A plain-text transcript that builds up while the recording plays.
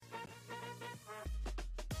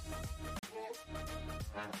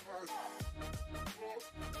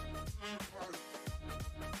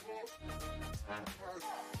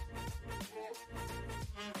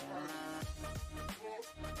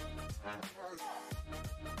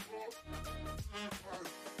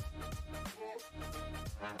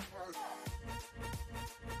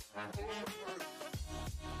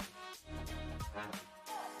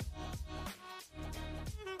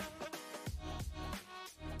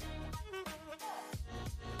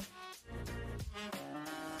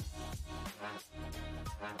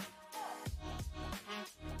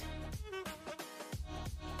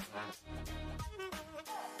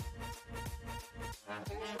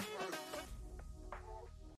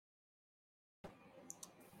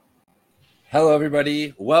Hello,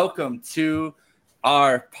 everybody. Welcome to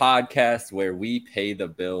our podcast where we pay the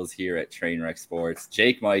bills here at Trainwreck Sports.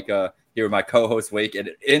 Jake Micah here with my co-host Wake,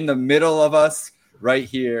 and in the middle of us right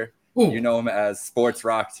here, you know him as Sports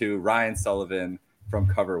Rock 2, Ryan Sullivan from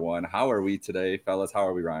Cover One. How are we today, fellas? How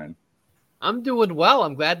are we, Ryan? I'm doing well.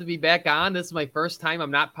 I'm glad to be back on. This is my first time. I'm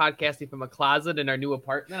not podcasting from a closet in our new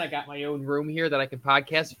apartment. I got my own room here that I can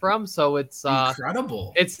podcast from. So it's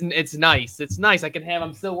incredible. It's nice. It's nice.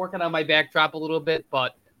 I'm still working on my backdrop a little bit,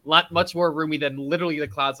 but much more roomy than literally the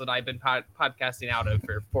closet I've been podcasting out of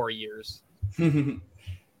for 4 years. Yeah,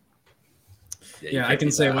 I can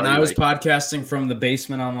say when I was podcasting from the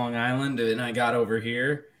basement on Long Island and I got over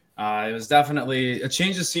here, it was definitely a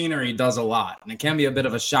change of scenery does a lot, and it can be a bit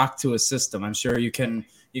of a shock to a system. I'm sure you can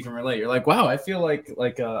relate. You're like, wow, I feel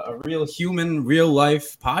like a real human, real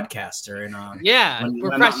life podcaster. And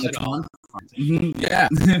professional. Yeah.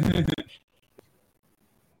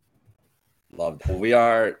 Loved. Well, we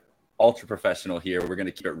are ultra professional here. We're going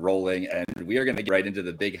to keep it rolling, and we are going to get right into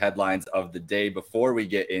the big headlines of the day before we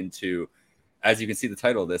get into, as you can see the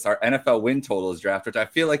title of this, our NFL win totals draft, which I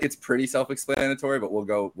feel like it's pretty self-explanatory, but we'll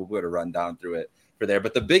go to run down through it for there.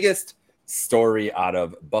 But the biggest story out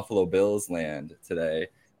of Buffalo Bills land today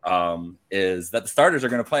is that the starters are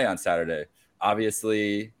going to play on Saturday.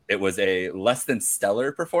 Obviously, it was a less than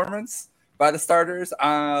stellar performance by the starters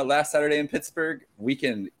last Saturday in Pittsburgh. We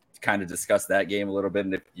can kind of discuss that game a little bit,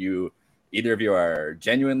 and if either of you are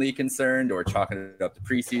genuinely concerned or chalking it up to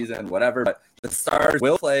preseason, whatever, but the starters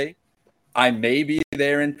will play. I may be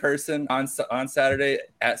there in person on Saturday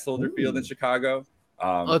at Soldier Field in Chicago.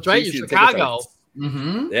 That's right, you're Chicago.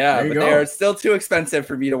 Yeah, but they are still too expensive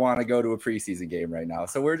for me to want to go to a preseason game right now.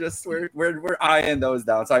 So we're eyeing those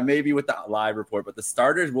down. So I may be with the live report, but the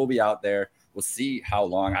starters will be out there. We'll see how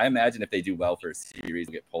long. I imagine if they do well for a series,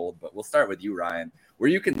 they'll get pulled. But we'll start with you, Ryan. Were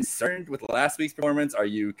you concerned with last week's performance? Are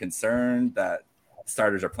you concerned that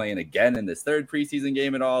starters are playing again in this third preseason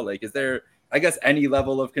game at all? Like, is there, I guess, any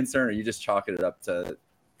level of concern, or you just chalking it up to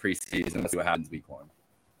preseason and see what happens week one?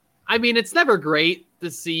 I mean, it's never great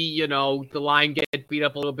to see, the line get beat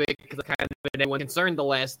up a little bit because kind of everyone concerned the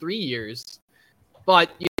last 3 years.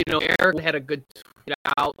 But, Eric had a good tweet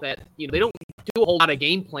out that, they don't do a whole lot of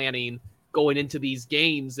game planning going into these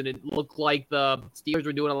games, and it looked like the Steelers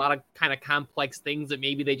were doing a lot of kind of complex things that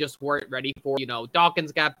maybe they just weren't ready for.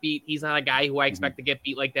 Dawkins got beat. He's not a guy who I expect to get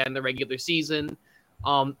beat like that in the regular season.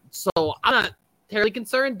 So I'm not terribly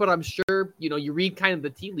concerned, but I'm sure, you read kind of the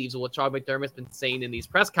tea leaves of what Sean McDermott's been saying in these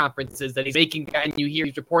press conferences, that he's making, and you hear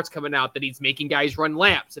these reports coming out that he's making guys run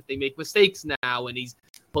laps if they make mistakes now, and he's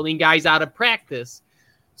pulling guys out of practice.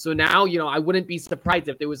 So now, I wouldn't be surprised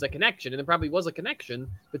if there was a connection, and there probably was a connection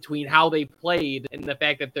between how they played and the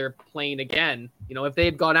fact that they're playing again. If they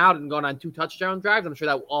had gone out and gone on 2 touchdown drives, I'm sure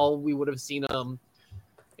that all we would have seen them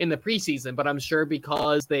in the preseason, but I'm sure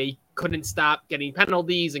because they couldn't stop getting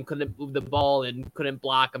penalties and couldn't move the ball and couldn't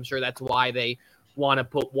block, I'm sure that's why they want to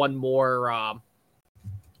put one more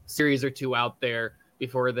series or 2 out there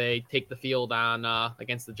before they take the field on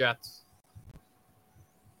against the Jets.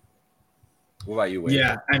 What about you, Wade?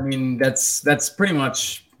 Yeah, I mean, that's pretty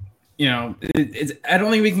much, it's, I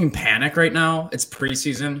don't think we can panic right now. It's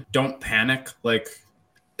preseason. Don't panic. Like,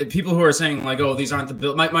 people who are saying, like, oh, these aren't the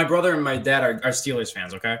Bills. My brother and my dad are Steelers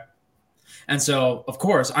fans, okay? And so, of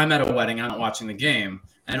course, I'm at a wedding. I'm not watching the game.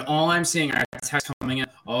 And all I'm seeing are texts coming in.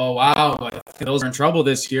 Oh, wow, the Bills are in trouble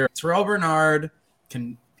this year. Terrell Bernard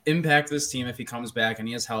can impact this team if he comes back and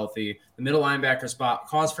he is healthy. The middle linebacker spot,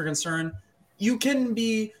 cause for concern. You can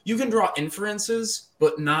draw inferences,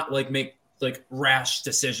 but not, make, rash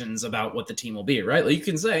decisions about what the team will be, right? Like, you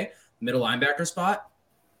can say, middle linebacker spot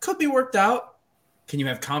could be worked out. Can you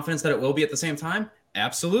have confidence that it will be at the same time?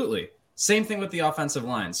 Absolutely. Same thing with the offensive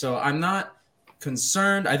line. So I'm not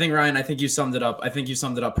concerned. I think, Ryan, you summed it up. I think you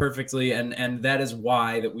summed it up perfectly. And that is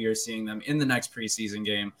why that we are seeing them in the next preseason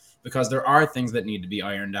game, because there are things that need to be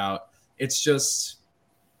ironed out. It's just,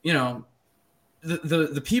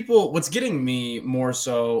 the people, what's getting me more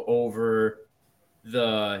so over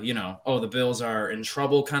the, the Bills are in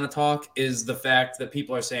trouble kind of talk is the fact that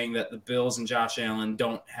people are saying that the Bills and Josh Allen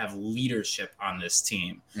don't have leadership on this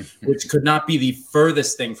team, which could not be the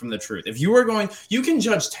furthest thing from the truth. If you are you can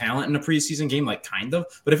judge talent in a preseason game, like kind of,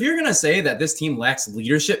 but if you're going to say that this team lacks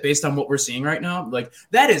leadership based on what we're seeing right now, like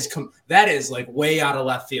that is like way out of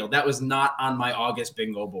left field. That was not on my August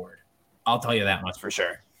bingo board. I'll tell you that much for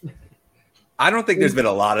sure. I don't think there's been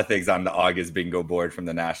a lot of things on the August bingo board from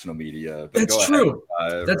the national media. But That's true.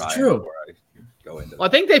 That's Ryan, true. I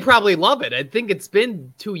think they probably love it. I think it's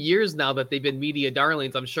been 2 years now that they've been media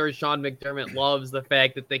darlings. I'm sure Sean McDermott loves the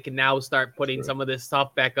fact that they can now start putting some of this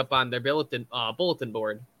stuff back up on their bulletin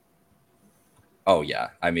board. Oh yeah,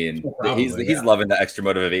 I mean, he's loving the extra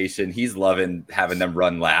motivation. He's loving having them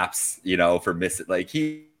run laps, for missing. Like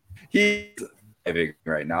he's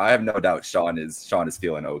right now. I have no doubt Sean is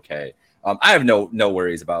feeling okay. I have no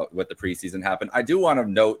worries about what the preseason happened. I do want to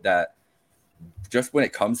note that just when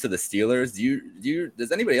it comes to the Steelers,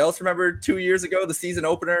 does anybody else remember 2 years ago, the season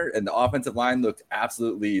opener, and the offensive line looked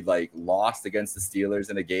absolutely like lost against the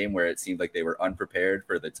Steelers in a game where it seemed like they were unprepared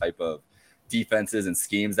for the type of defenses and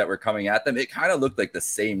schemes that were coming at them? It kind of looked like the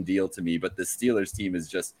same deal to me, but the Steelers team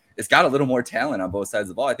it's got a little more talent on both sides of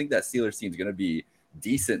the ball. I think that Steelers team is going to be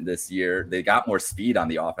decent this year. They got more speed on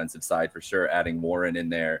the offensive side for sure, adding Warren in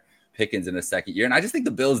there, Pickens in the second year. And I just think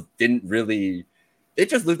the Bills it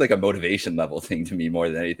just looked like a motivation level thing to me more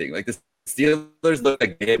than anything. Like the Steelers looked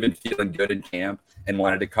like they had been feeling good in camp and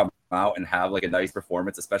wanted to come out and have like a nice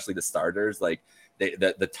performance, especially the starters. Like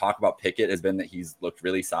the talk about Pickett has been that he's looked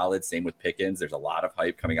really solid. Same with Pickens. There's a lot of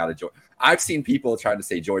hype coming out of George. I've seen people trying to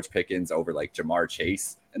say George Pickens over like Jamar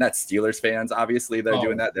Chase, and that's Steelers fans. Obviously they're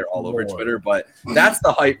doing that. They're all over Twitter, but that's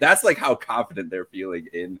the hype. That's like how confident they're feeling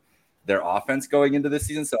in their offense going into this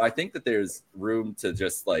season. So I think that there's room to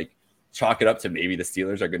just like chalk it up to maybe the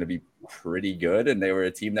Steelers are going to be pretty good. And they were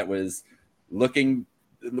a team that was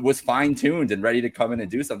fine-tuned and ready to come in and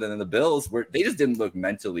do something. And the Bills they just didn't look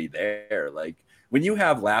mentally there. Like when you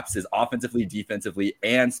have lapses offensively, defensively,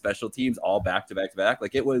 and special teams all back to back to back,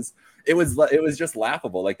 like it was just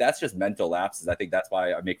laughable. Like that's just mental lapses. I think that's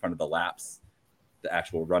why I make fun of the laps, the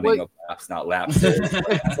actual running of laps, not lapses.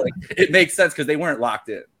 Like, it makes sense because they weren't locked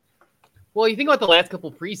in. Well, you think about the last couple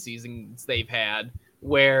preseasons they've had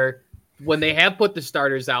where when they have put the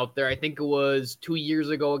starters out there, I think it was 2 years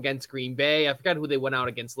ago against Green Bay. I forgot who they went out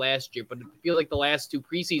against last year, but I feel like the last two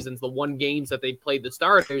preseasons, the one games that they played the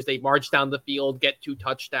starters, they march down the field, get 2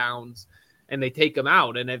 touchdowns, and they take them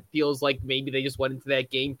out. And it feels like maybe they just went into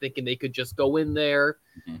that game thinking they could just go in there,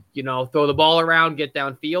 throw the ball around, get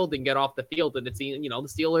downfield, and get off the field. And it's, the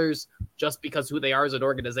Steelers, just because who they are as an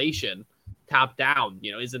organization, top down,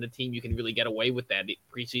 isn't a team you can really get away with that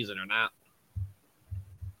preseason or not.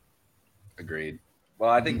 Agreed. Well,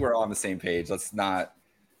 I think we're all on the same page. Let's not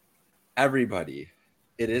everybody.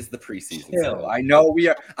 It is the preseason. So I know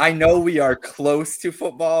we are close to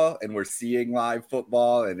football and we're seeing live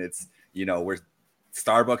football, and it's, we're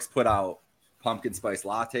Starbucks put out pumpkin spice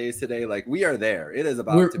lattes today. Like we are there. It is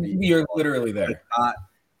about to be. We are literally there.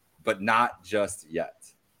 But not just yet.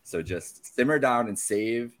 So just simmer down and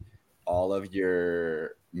save all of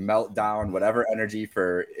your meltdown, whatever energy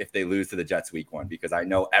for if they lose to the Jets week 1, because I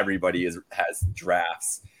know everybody has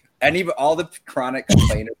drafts, and even all the chronic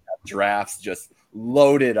complainers have drafts just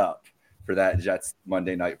loaded up for that Jets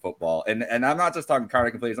Monday Night Football. And I'm not just talking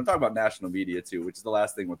chronic complainers, I'm talking about national media too, which is the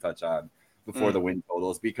last thing we'll touch on before the win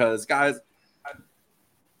totals, because guys,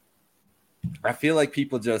 I feel like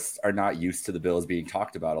people just are not used to the Bills being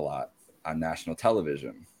talked about a lot on national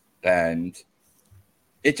television. And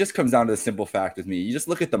it just comes down to the simple fact with me. You just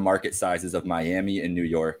look at the market sizes of Miami and New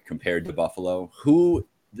York compared to Buffalo. Who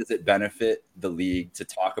does it benefit the league to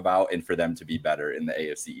talk about and for them to be better in the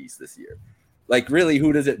AFC East this year? Like really,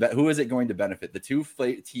 who is it going to benefit? The two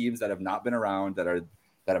teams that have not been around, that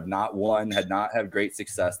have not won, had not had great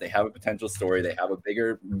success. They have a potential story. They have a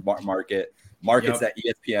bigger markets that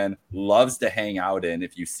ESPN loves to hang out in.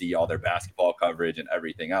 If you see all their basketball coverage and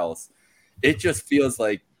everything else, it just feels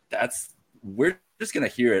like we're just going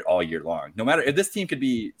to hear it all year long. No matter if this team could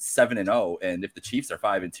be 7-0, and if the Chiefs are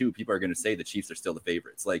 5-2, people are going to say the Chiefs are still the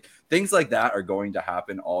favorites. Like things like that are going to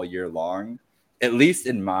happen all year long, at least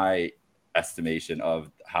in my estimation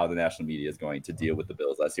of how the national media is going to deal with the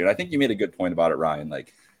Bills last year. And I think you made a good point about it, Ryan.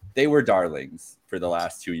 Like they were darlings for the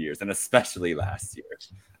last 2 years, and especially last year.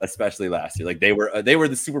 Like they were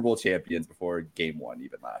the Super Bowl champions before game 1,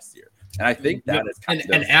 even last year. And I think that is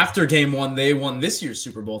and after game 1, they won this year's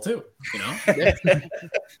Super Bowl too,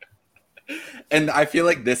 And I feel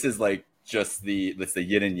like this is like just the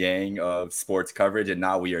yin and yang of sports coverage, and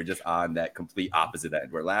now we are just on that complete opposite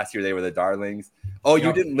end. Where last year they were the darlings. Oh,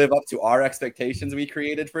 you didn't live up to our expectations we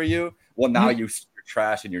created for you. Well, now you're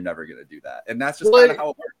trash, and you're never going to do that. And that's just kind of how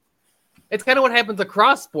it works. It's kind of what happens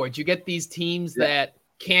across sports. You get these teams that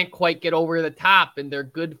can't quite get over the top, and they're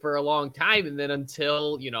good for a long time, and then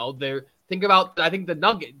until they're think about. I think the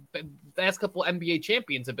Nuggets, the last couple NBA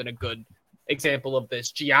champions have been a good example of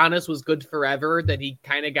this. Giannis was good forever, then he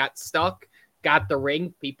kind of got stuck, got the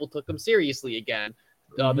ring, people took him seriously again.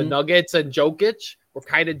 The Nuggets and Jokic were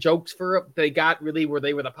kind of jokes they got really where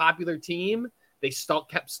they were the popular team. They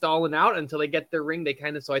kept stalling out until they get their ring.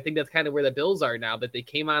 So I think that's kind of where the Bills are now, that they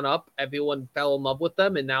came on up, everyone fell in love with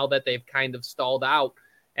them, and now that they've kind of stalled out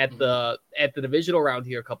at the divisional round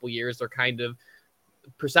here a couple years, they're kind of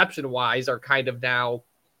perception wise are kind of now,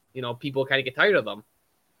 people kind of get tired of them.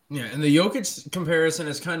 Yeah, and the Jokic comparison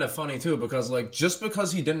is kind of funny too, because just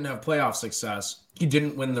because he didn't have playoff success, he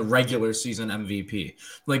didn't win the regular season MVP.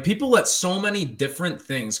 Like, people let so many different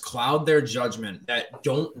things cloud their judgment that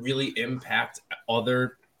don't really impact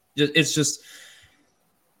other. It's just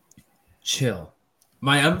chill.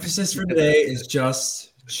 My emphasis for today is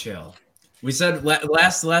just chill. We said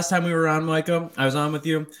last time we were on, Micah, I was on with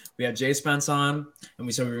you. We had Jay Spence on, and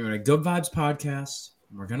we said we were doing a Good Vibes podcast.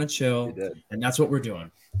 And we're gonna chill, and that's what we're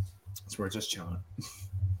doing. So we're just chilling.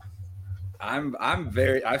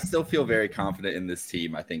 I still feel very confident in this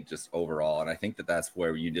team. I think just overall, and I think that's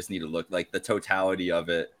where you just need to look like the totality of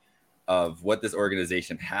it, of what this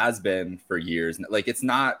organization has been for years. Like, it's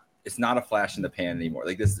not a flash in the pan anymore.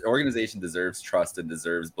 Like, this organization deserves trust and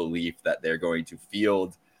deserves belief that they're going to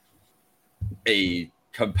field a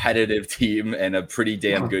competitive team and a pretty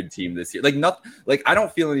damn good team this year. I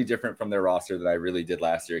don't feel any different from their roster than I really did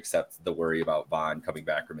last year, except the worry about Vaughn coming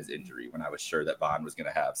back from his injury, when I was sure that Vaughn was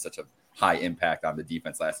going to have such a high impact on the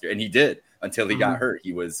defense last year. And he did, until he got hurt.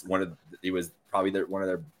 He was probably one of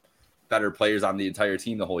their better players on the entire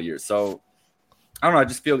team the whole year. So I don't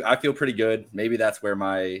know. I feel pretty good. Maybe that's where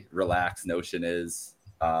my relaxed notion is.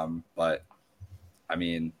 But I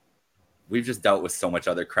mean, we've just dealt with so much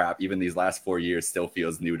other crap. Even these last 4 years still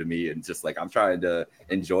feels new to me. And just I'm trying to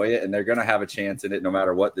enjoy it, and they're going to have a chance in it no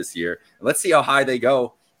matter what this year. And let's see how high they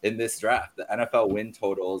go in this draft, the NFL win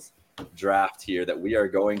totals draft here that we are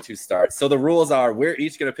going to start. So the rules are, we're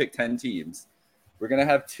each going to pick 10 teams. We're going to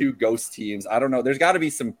have 2 ghost teams. I don't know. There's got to be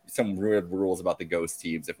some rules about the ghost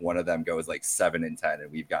teams. If one of them goes 7-10, and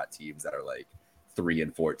we've got teams that are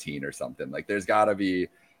 3-14 or something, there's got to be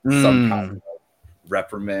some kind of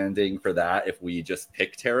reprimanding for that if we just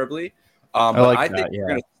pick terribly. I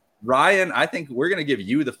think Ryan, I think we're gonna give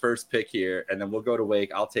you the first pick here, and then we'll go to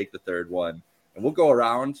Wake. I'll take the third one, and we'll go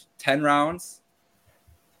around 10 rounds,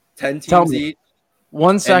 10 teams each.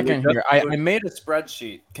 1 second here. I made a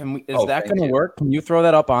spreadsheet. Is that going to work? Can you throw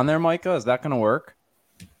that up on there, Micah? Is that going to work?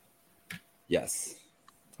 Yes.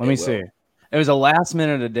 Let me see. It was a last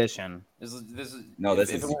minute addition. This is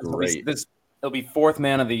great. It'll be 4th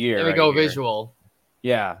man of the year. There we go. Here. Visual.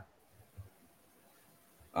 Yeah.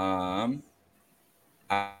 I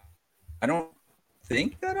don't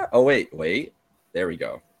think that. Oh, wait. There we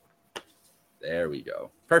go.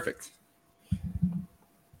 Perfect.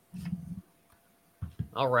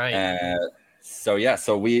 All right. So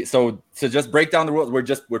just break down the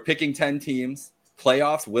rules. We're picking 10 teams.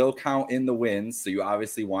 Playoffs will count in the wins. So you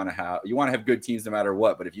obviously want to have good teams no matter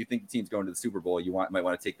what. But if you think the team's going to the Super Bowl, might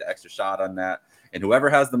want to take the extra shot on that. And whoever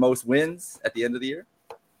has the most wins at the end of the year,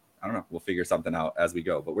 I don't know. We'll figure something out as we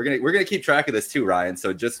go. But we're gonna keep track of this too, Ryan.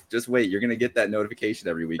 So just wait. You're gonna get that notification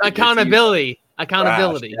every week. Accountability.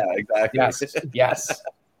 Yeah, exactly. Yes.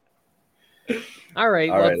 All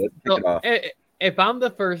right. Let's kick it off. If I'm the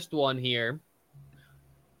first one here,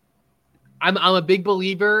 I'm a big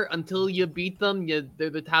believer. Until you beat them, they're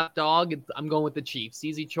the top dog. I'm going with the Chiefs.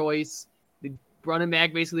 Easy choice. The running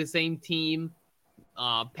back, basically the same team.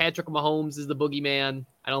 Patrick Mahomes is the boogeyman.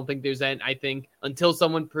 I don't think there's any. I think until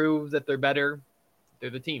someone proves that they're better, they're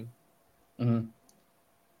the team. Mm-hmm.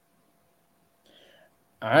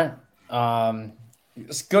 All right.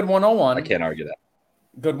 It's good 101. I can't argue that.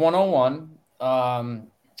 Good 101.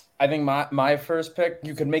 I think my first pick,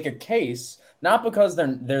 you could make a case, not because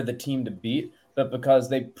they're the team to beat, but because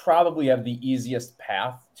they probably have the easiest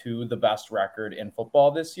path to the best record in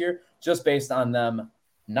football this year, just based on them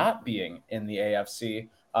not being in the AFC.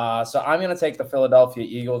 So I'm going to take the Philadelphia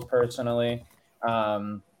Eagles personally.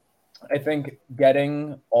 I think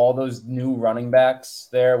getting all those new running backs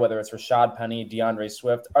there, whether it's Rashad Penny, DeAndre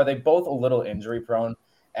Swift, are they both a little injury prone?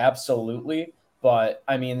 Absolutely. But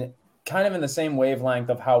I mean, kind of in the same wavelength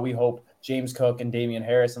of how we hope James Cook and Damian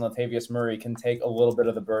Harris and Latavius Murray can take a little bit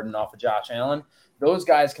of the burden off of Josh Allen. Those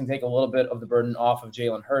guys can take a little bit of the burden off of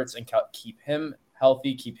Jalen Hurts and keep him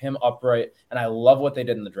healthy, keep him upright. And I love what they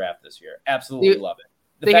did in the draft this year. Absolutely love it.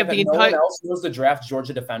 The fact that no one else knows to draft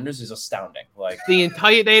Georgia defenders is astounding. Like they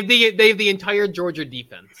have the entire Georgia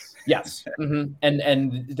defense. Yes,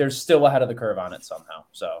 and they're still ahead of the curve on it somehow.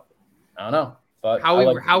 So I don't know, but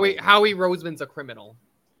Howie Roseman's a criminal.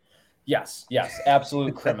 Yes,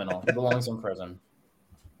 absolute criminal. He belongs in prison.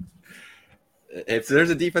 If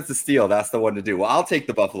there's a defense to steal, that's the one to do. Well, I'll take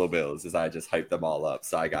the Buffalo Bills as I just hyped them all up.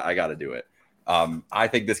 So I got to do it. I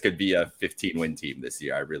think this could be a 15-win team this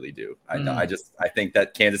year. I really do. I think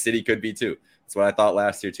that Kansas City could be too. That's what I thought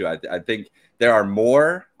last year too. I think there are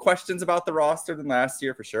more questions about the roster than last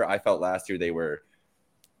year for sure. I felt last year they were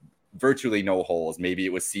virtually no holes. Maybe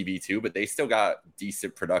it was CB2, but they still got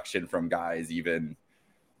decent production from guys. Even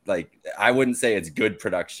like I wouldn't say it's good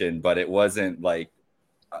production, but it wasn't like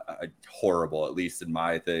horrible, at least in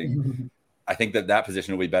my thing. I think that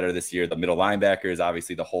position will be better this year. The middle linebacker is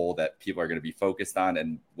obviously the hole that people are going to be focused on,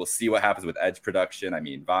 and we'll see what happens with edge production. I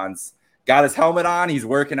mean, Von's got his helmet on. He's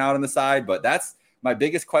working out on the side, but that's my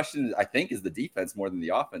biggest question, I think, is the defense more than the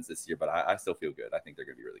offense this year, but I still feel good. I think they're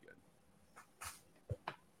going to be really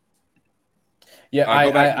good. Yeah,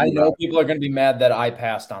 I know people are going to be mad that I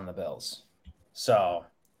passed on the Bills. So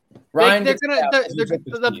Ryan,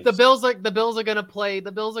 the Bills are going to play.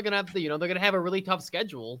 The Bills are going to have they're going to have a really tough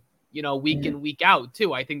schedule. Week in, week out,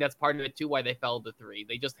 too. I think that's part of it, too, why they fell to 3.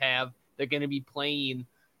 They're going to be playing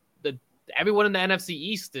everyone in the NFC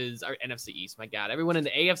East my God. Everyone in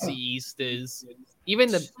the AFC East is, even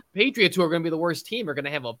the Patriots, who are going to be the worst team, are going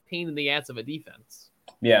to have a pain in the ass of a defense.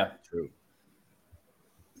 Yeah. True.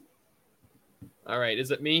 All right.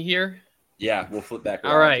 Is it me here? Yeah, we'll flip back.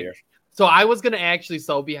 All right. Here. So I was going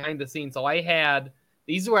to behind the scenes. So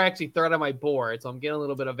these were actually third on my board. So I'm getting a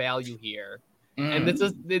little bit of value here. And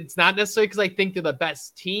it's not necessarily because I think they're the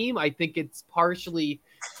best team. I think it's partially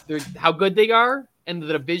how good they are and the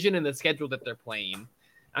division and the schedule that they're playing.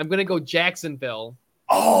 I'm going to go Jacksonville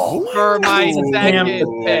for my second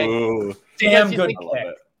pick. Damn good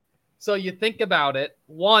pick. So you think about it.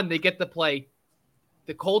 One, they get to play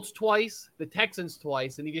the Colts twice, the Texans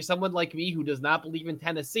twice, and if you're someone like me who does not believe in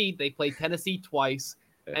Tennessee, they play Tennessee twice,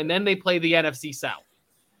 and then they play the NFC South.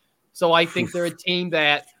 So I think they're a team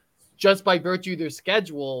that, just by virtue of their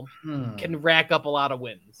schedule, can rack up a lot of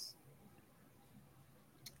wins.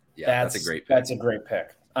 Yeah, that's a great pick. That's a great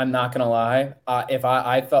pick. I'm not going to lie. If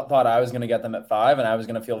I thought I was going to get them at 5, and I was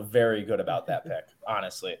going to feel very good about that pick,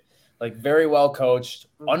 honestly. Like, very well coached,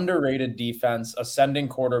 underrated defense, ascending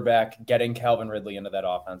quarterback, getting Calvin Ridley into that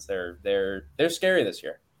offense. They're scary this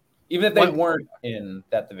year, even if they weren't in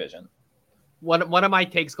that division. One of my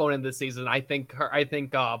takes going into this season, I think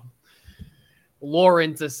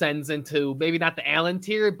Lawrence ascends into maybe not the Allen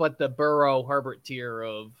tier, but the Burrow Herbert tier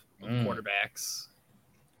of quarterbacks.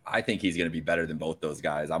 I think he's going to be better than both those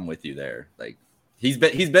guys. I'm with you there. Like he's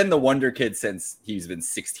been the wonder kid since he's been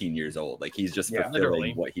 16 years old. Like he's just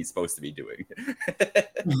fulfilling what he's supposed to be doing.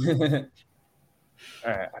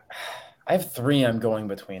 All right. I have 3 I'm going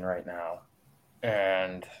between right now,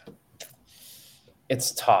 and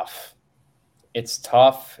it's tough.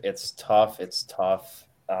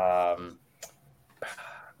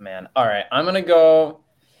 Man. All right. I'm going to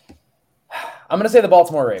say the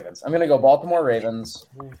Baltimore Ravens. I'm going to go Baltimore Ravens.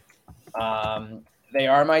 They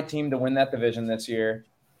are my team to win that division this year.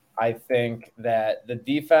 I think that the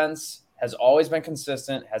defense has always been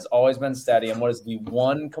consistent, has always been steady. And what is the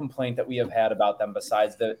one complaint that we have had about them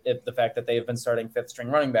besides the fact that they have been starting 5th-string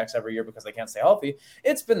running backs every year because they can't stay healthy?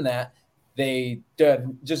 It's been that they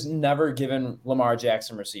just never given Lamar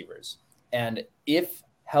Jackson receivers. And if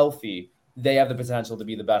healthy, they have the potential to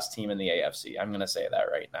be the best team in the AFC. I'm going to say that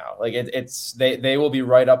right now. Like they will be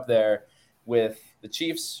right up there with the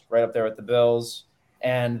Chiefs, right up there with the Bills,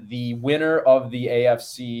 and the winner of the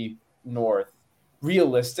AFC North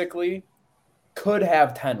realistically could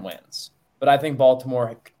have 10 wins. But I think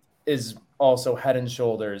Baltimore is also head and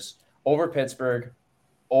shoulders over Pittsburgh,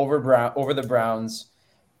 over the Browns,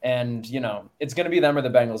 and it's going to be them or the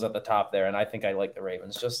Bengals at the top there. And I think I like the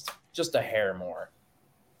Ravens just a hair more.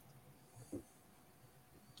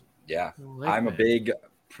 Yeah, I'm a big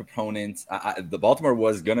proponent. The Baltimore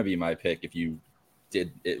was going to be my pick if you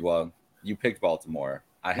did it. Well, you picked Baltimore.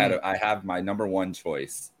 I have my number 1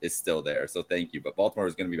 choice is still there. So thank you. But Baltimore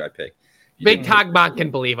is going to be my pick. Big Todd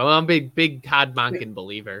Monken believer. I'm a big Todd Monken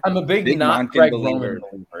believer. I'm a big not Monken Greg believer.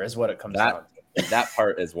 Roman believer is what it comes down to. That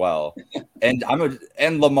part as well. And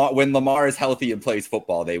Lamar, when Lamar is healthy and plays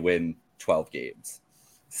football, they win 12 games.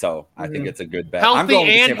 So I think it's a good bet. Healthy I'm going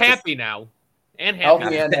with and happy now. And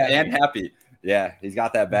happy. Healthy and happy. Yeah, he's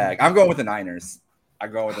got that bag. I'm going with the Niners.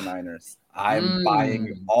 I'm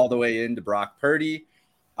buying all the way into Brock Purdy.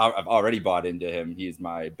 I've already bought into him. He's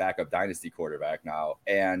my backup dynasty quarterback now.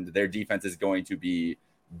 And their defense is going to be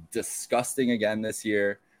disgusting again this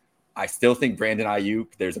year. I still think Brandon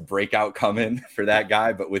Ayuk, there's a breakout coming for that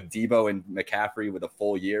guy. But with Debo and McCaffrey with a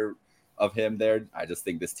full year of him there, I just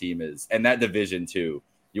think this team is – and that division too.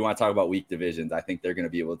 You want to talk about weak divisions, I think they're going to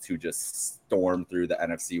be able to just storm through the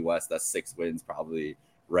NFC West. That's 6 wins probably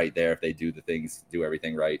right there if they do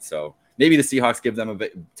everything right. So maybe the Seahawks give them a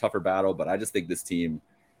bit tougher battle, but I just think this team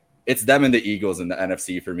 – it's them and the Eagles in the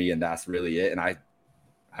NFC for me, and that's really it. And I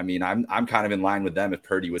mean, I'm kind of in line with them. If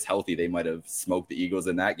Purdy was healthy, they might have smoked the Eagles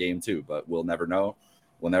in that game too, but we'll never know.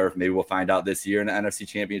 Maybe we'll find out this year in the NFC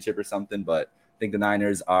Championship or something, but I think the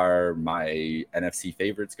Niners are my NFC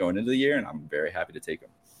favorites going into the year, and I'm very happy to take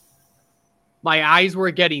them. My eyes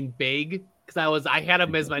were getting big because I had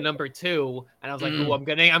him as my number 2, and I was like, "Oh, I'm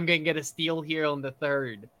gonna get a steal here on the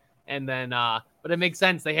 3rd." And then, but it makes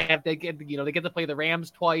sense. They get to play the Rams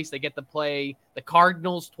twice. They get to play the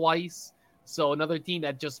Cardinals twice. So another team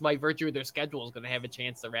that just by virtue of their schedule is going to have a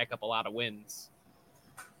chance to rack up a lot of wins.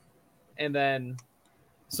 And then,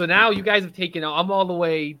 so now you guys have taken. I'm all the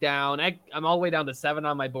way down. I'm all the way down to 7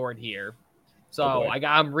 on my board here. So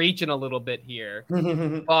I'm reaching a little bit here,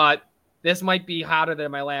 but this might be hotter than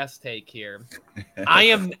my last take here. I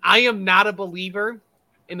am not a believer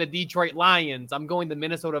in the Detroit Lions. I'm going the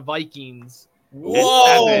Minnesota Vikings.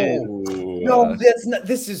 Whoa! No,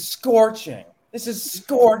 this is scorching. This is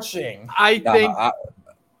scorching. I think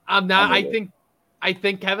I'm not. I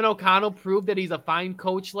think Kevin O'Connell proved that he's a fine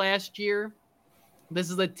coach last year. This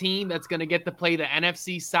is a team that's going to get to play the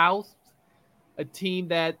NFC South, a team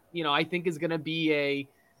that I think is going to be a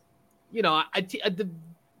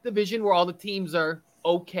division where all the teams are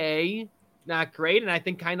okay, not great, and I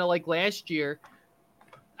think kind of like last year.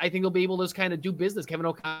 I think he'll be able to just kind of do business. Kevin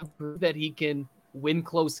O'Connell proved that he can win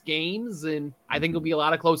close games, and I think there'll be a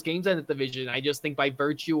lot of close games in the division. I just think by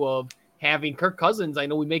virtue of having Kirk Cousins, I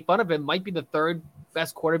know we make fun of him, might be the 3rd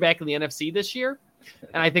best quarterback in the NFC this year.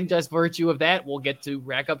 And I think just virtue of that, we'll get to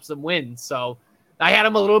rack up some wins. So I had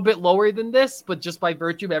him a little bit lower than this, but just by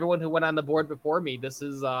virtue of everyone who went on the board before me, this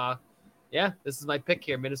is my pick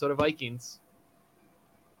here, Minnesota Vikings.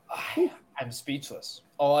 I'm speechless.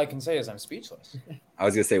 All I can say is I'm speechless. I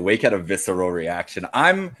was going to say, Wake had a visceral reaction.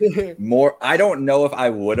 I don't know if I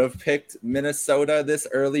would have picked Minnesota this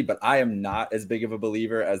early, but I am not as big of a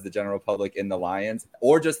believer as the general public in the Lions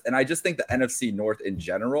and I just think the NFC North in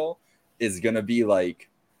general is going to be like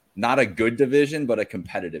not a good division, but a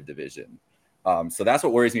competitive division. So that's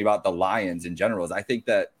what worries me about the Lions in general is I think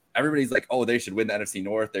that everybody's like, oh, they should win the NFC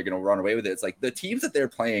North. They're going to run away with it. It's like the teams that they're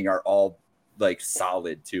playing are all like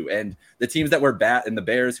solid too. And the teams that were bad and the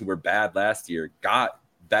Bears who were bad last year got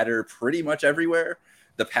better pretty much everywhere.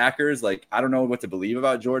 The Packers, like, I don't know what to believe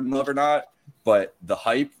about Jordan Love or not, but the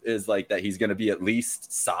hype is like that he's going to be at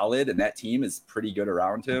least solid and that team is pretty good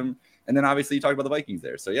around him. And then obviously you talk about the Vikings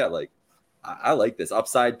there. So yeah, like I like this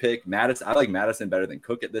upside pick. Madison. I like Madison better than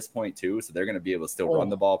Cook at this point too. So they're going to be able to still run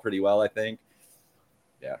the ball pretty well, I think.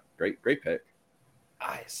 Yeah. Great pick.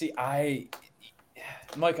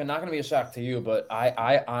 Mike, I'm not going to be a shock to you, but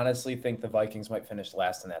I honestly think the Vikings might finish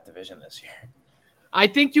last in that division this year. I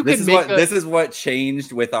think you can this is what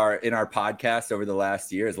changed with our podcast over the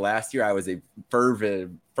last year. Is last year I was a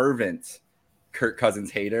fervent Kirk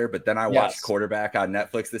Cousins hater, but then I watched Quarterback on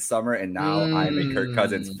Netflix this summer, and now I'm a Kirk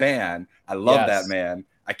Cousins fan. I love that man.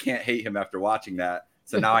 I can't hate him after watching that.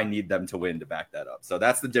 So now I need them to win to back that up. So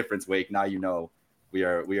that's the difference, Wake. Now we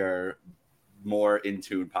are more in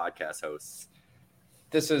tune podcast hosts.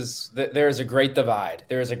 There is a great divide.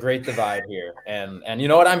 There is a great divide here. And you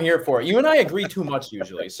know what I'm here for? You and I agree too much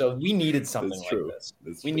usually. So we needed something like this.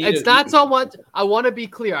 It's not so much. I want to be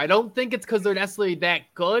clear. I don't think it's because they're necessarily that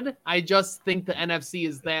good. I just think the NFC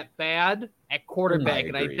is that bad at quarterback.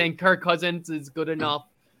 And I think Kirk Cousins is good enough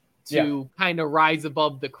to kind of rise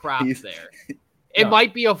above the crop there. It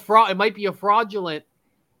might be a fraudulent,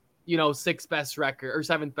 6th best record or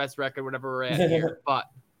 7th best record, whatever we're at here.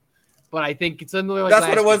 But I think it's similar. That's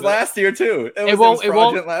what it was last year too. It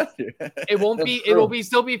won't last year. It won't be. It will be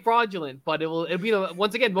still be fraudulent, but it'll be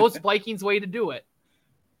once again most Vikings way to do it.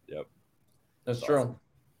 Yep, that's true.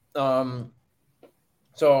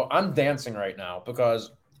 So I'm dancing right now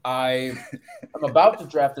because I'm about to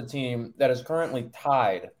draft a team that is currently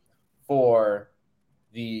tied for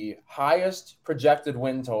the highest projected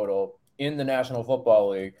win total in the National Football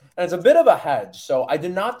League, and it's a bit of a hedge. So I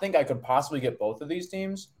did not think I could possibly get both of these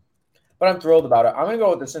teams. but I'm thrilled about it. I'm going to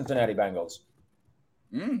go with the Cincinnati Bengals.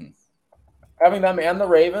 Having them and the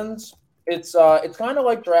Ravens, it's kind of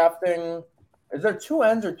like drafting. Is there 2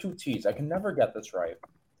 N's or 2 T's? I can never get this right.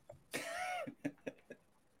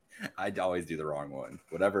 I always do the wrong one.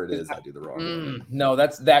 Whatever it is, I do the wrong one. No,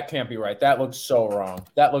 that can't be right. That looks so wrong.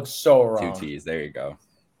 2 T's. There you go.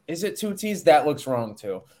 Is it 2 T's? That looks wrong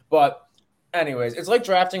too. But anyways, it's like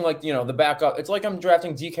drafting the backup. It's like I'm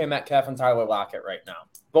drafting DK Metcalf and Tyler Lockett right now.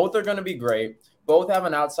 Both are going to be great. Both have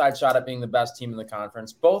an outside shot at being the best team in the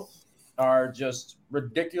conference. Both are just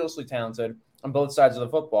ridiculously talented on both sides of the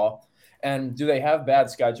football. And do they have bad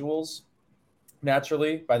schedules?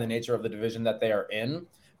 Naturally, by the nature of the division that they are in.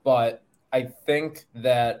 But I think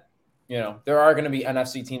that, there are going to be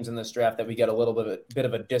NFC teams in this draft that we get a little bit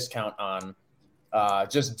of a discount on,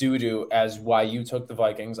 just due to as why you took the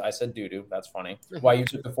Vikings. I said doo-doo. That's funny. Why you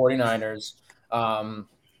took the 49ers.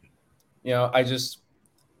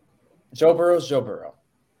 Joe Burrow's Joe Burrow.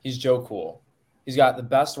 He's Joe Cool. He's got the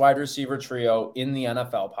best wide receiver trio in the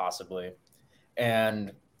NFL possibly.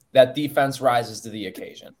 And that defense rises to the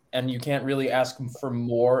occasion. And you can't really ask for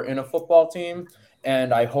more in a football team.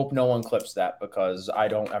 And I hope no one clips that because I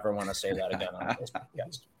don't ever want to say that again on this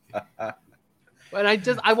podcast. But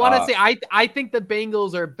I want to say I think the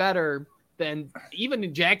Bengals are better than even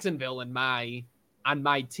in Jacksonville on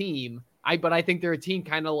my team. But I think they're a team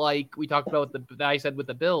kind of like we talked about that I said with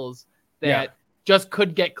the Bills that just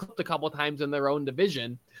could get clipped a couple of times in their own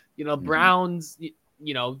division. Browns.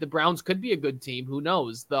 The Browns could be a good team. Who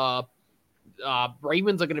knows? The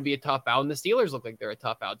Ravens are going to be a tough out, and the Steelers look like they're a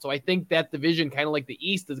tough out. So I think that division, kind of like the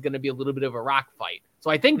East, is going to be a little bit of a rock fight.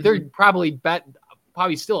 So I think they're probably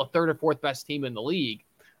still a third or fourth best team in the league.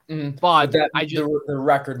 But the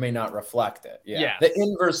record may not reflect it. Yeah, yes. The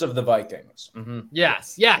inverse of the Vikings.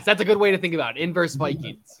 Yes, that's a good way to think about it. Inverse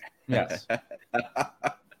Vikings. Yes.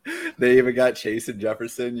 They even got Chase and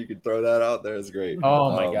Jefferson. You could throw that out there. It's great.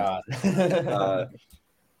 Oh my God.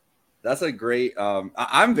 That's a great.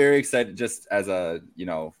 I'm very excited. Just as a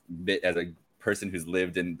person who's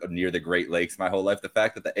lived near the Great Lakes my whole life, the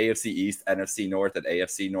fact that the AFC East, NFC North, and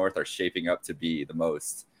AFC North are shaping up to be the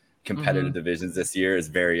most competitive divisions this year is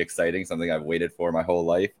very exciting. Something I've waited for my whole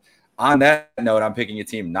life. On that note, I'm picking a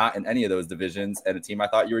team not in any of those divisions, and a team I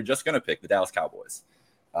thought you were just going to pick, the Dallas Cowboys.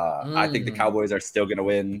 I think the Cowboys are still going to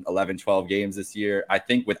win 11, 12 games this year. I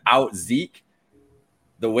think without Zeke,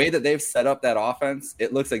 the way that they've set up that offense,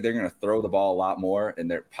 it looks like they're going to throw the ball a lot more,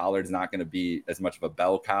 and Pollard's not going to be as much of a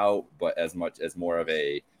bell cow, but as much as more of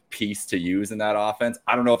a piece to use in that offense.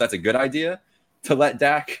 I don't know if that's a good idea to let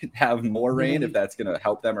Dak have more reign, if that's going to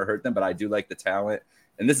help them or hurt them, but I do like the talent.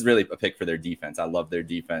 And this is really a pick for their defense. I love their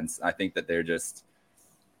defense. I think that they're just,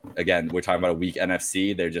 again, we're talking about a weak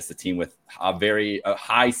NFC. They're just a team with a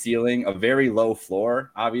high ceiling, a very low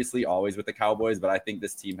floor, obviously, always with the Cowboys. But I think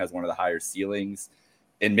this team has one of the higher ceilings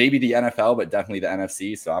in maybe the NFL, but definitely the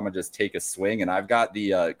NFC. So I'm going to just take a swing. And I've got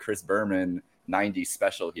the Chris Berman 90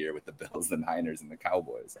 special here with the Bills, the Niners, and the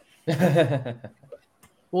Cowboys.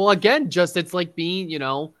 Well, again, it's like being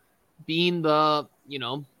the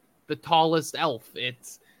tallest elf.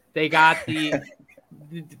 They got the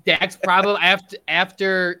Dak's probably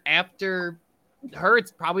after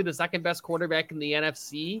Hurts, probably the second best quarterback in the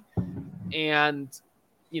NFC, and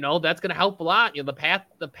that's going to help a lot. The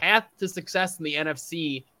path to success in the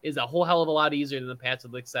NFC is a whole hell of a lot easier than the path to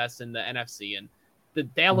success in the NFC. And the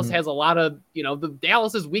Dallas has a lot of the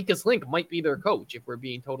Dallas's weakest link might be their coach, if we're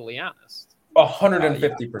being totally honest.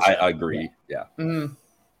 150%. I agree. Yeah.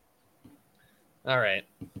 All right.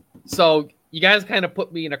 So you guys kind of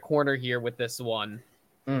put me in a corner here with this one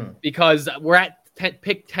because we're at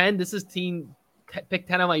pick 10. This is pick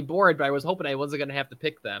 10 on my board, but I was hoping I wasn't going to have to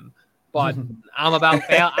pick them. But I'm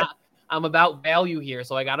about value here,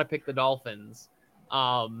 so I got to pick the Dolphins.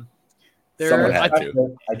 Someone had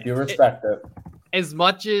to. I do respect it. As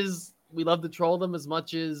much as we love to troll them, as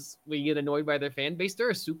much as we get annoyed by their fan base, they're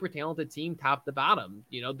a super talented team, top to bottom.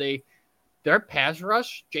 Their pass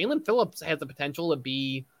rush, Jalen Phillips has the potential to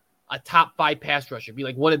be a top 5 pass rusher, be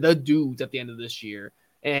like one of the dudes at the end of this year.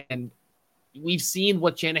 And we've seen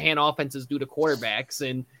what Shanahan offenses do to quarterbacks,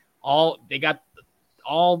 and all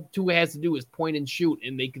Tua has to do is point and shoot,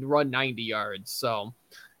 and they can run 90 yards. So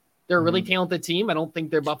they're a really talented team. I don't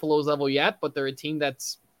think they're Buffalo's level yet, but they're a team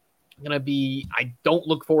that's going to be, I don't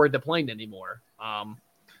look forward to playing anymore.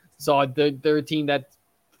 So they're a team that's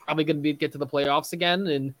probably going to get to the playoffs again,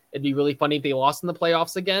 and it'd be really funny if they lost in the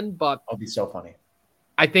playoffs again. But it'll be so funny.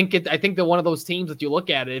 I think they're one of those teams that you look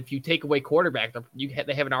at it. If you take away quarterback,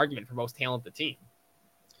 they have an argument for most talented team.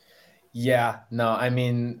 Yeah, no, I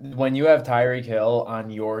mean, when you have Tyreek Hill on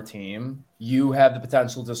your team, you have the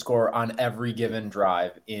potential to score on every given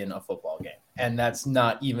drive in a football game. And that's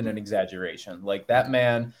not even an exaggeration. Like that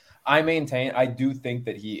man, I do think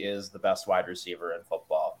that he is the best wide receiver in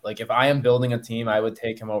football. Like if I am building a team, I would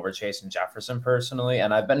take him over Chase and Jefferson personally.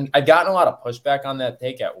 And I've gotten a lot of pushback on that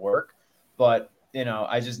take at work, but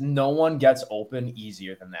no one gets open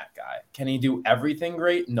easier than that guy. Can he do everything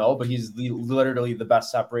great? No, but he's literally the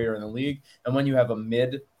best separator in the league. And when you have a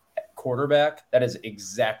mid quarterback, that is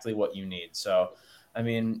exactly what you need. So, I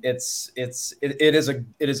mean, it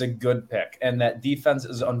is a good pick, and that defense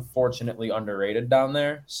is unfortunately underrated down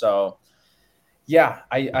there. So, yeah,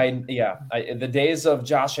 the days of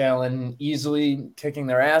Josh Allen easily kicking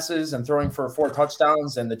their asses and throwing for 4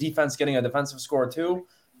 touchdowns, and the defense getting a defensive score too,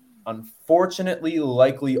 unfortunately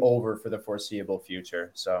likely over for the foreseeable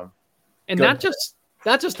future. So, and not just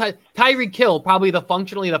Tyreek Hill, probably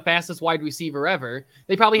functionally the fastest wide receiver ever.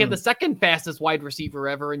 They probably have the second fastest wide receiver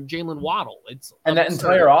ever in Jalen Waddle. And that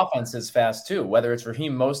entire offense is fast too, whether it's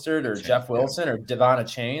Raheem Mostert or Jeff Wilson or Devon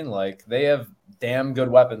Achane. Like they have damn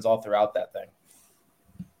good weapons all throughout that thing.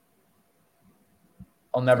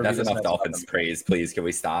 I'll never. That's enough Dolphins praise, please. Can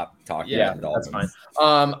we stop talking? Yeah, that's fine.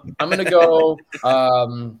 I'm gonna go.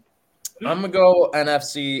 I'm gonna go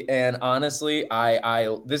NFC, and honestly,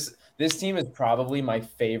 this team is probably my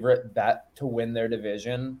favorite bet to win their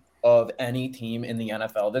division of any team in the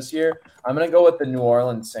NFL this year. I'm gonna go with the New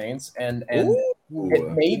Orleans Saints, and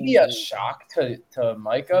it may be a shock to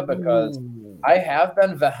Micah because I have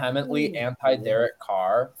been vehemently anti Derek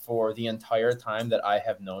Carr for the entire time that I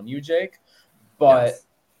have known you, Jake. But yes.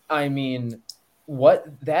 I mean,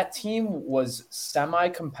 that team was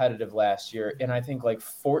semi-competitive last year in I think like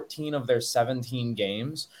 14 of their 17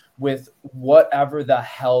 games with whatever the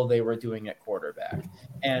hell they were doing at quarterback.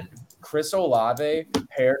 And Chris Olave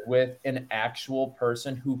paired with an actual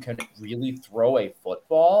person who can really throw a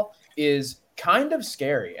football is kind of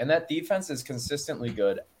scary. And that defense is consistently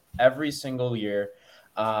good every single year.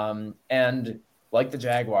 And like the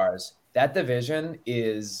Jaguars, that division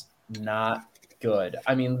is not good.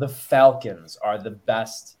 I mean, the Falcons are the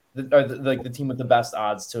best, the team with the best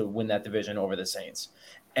odds to win that division over the Saints.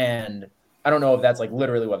 And I don't know if that's like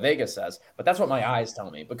literally what Vegas says, but that's what my eyes tell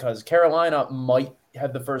me because Carolina might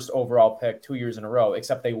have the first overall pick 2 years in a row,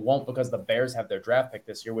 except they won't because the Bears have their draft pick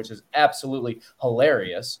this year, which is absolutely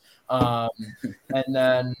hilarious. And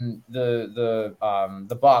then the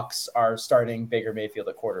Bucs are starting Baker Mayfield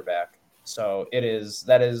at quarterback. So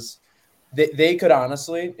they could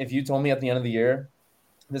honestly, if you told me at the end of the year,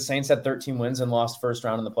 the Saints had 13 wins and lost first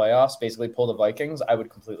round in the playoffs, basically pull the Vikings, I would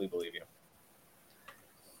completely believe you.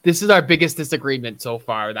 This is our biggest disagreement so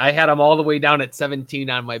far. I had them all the way down at 17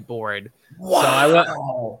 on my board. Wow.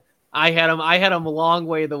 So I had them a long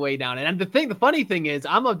way the way down. And the funny thing is,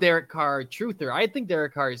 I'm a Derek Carr truther. I think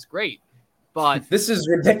Derek Carr is great. But this is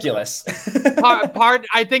ridiculous.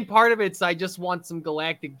 I think part of it's I just want some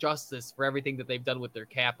galactic justice for everything that they've done with their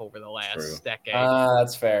cap over the last decade.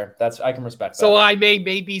 That's fair. I can respect that. So I may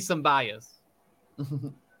be some bias.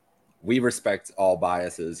 We respect all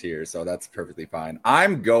biases here, so that's perfectly fine.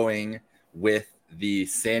 I'm going with the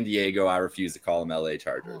San Diego, I refuse to call them LA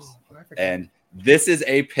Chargers. And this is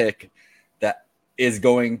a pick that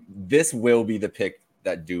this will be the pick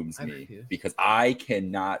that dooms me because I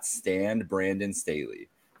cannot stand Brandon Staley.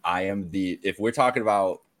 If we're talking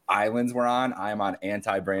about islands we're on, I am on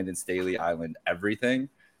anti-Brandon Staley island everything.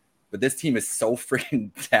 But this team is so freaking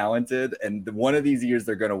talented, and one of these years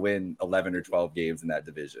they're going to win 11 or 12 games in that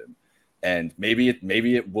division. And maybe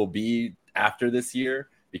it will be after this year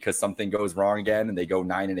because something goes wrong again and they go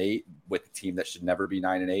 9-8 with a team that should never be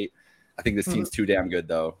 9-8. I think this team's too damn good,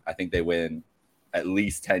 though. I think they win at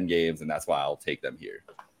least 10 games, and that's why I'll take them here.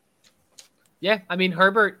 Yeah, I mean,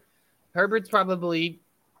 Herbert's probably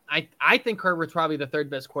I think Herbert's probably the third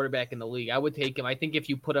best quarterback in the league. I would take him. I think if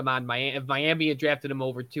you put him on Miami, if Miami had drafted him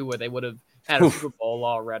over Tua, they would have had a Super Bowl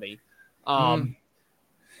already.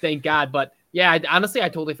 Thank God. But yeah, honestly, I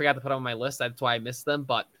totally forgot to put them on my list. That's why I missed them.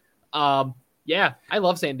 But yeah, I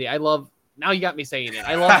love San Diego. Now you got me saying it.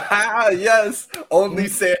 I love yes, only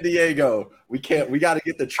San Diego. We got to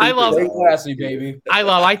get the truth. I love classy, baby.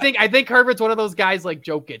 I think Herbert's one of those guys like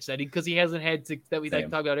Jokic because he hasn't had that we talked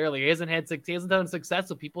about earlier. He hasn't done success,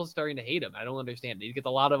 so people are starting to hate him. I don't understand. He gets a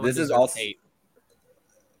lot of hate.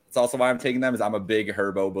 It's also why I'm taking them is I'm a big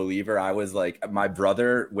Herbo believer. I was like my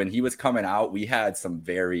brother when he was coming out. We had some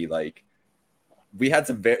very we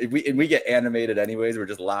get animated anyways. We're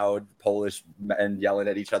just loud Polish men yelling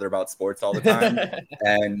at each other about sports all the time.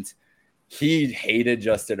 And he hated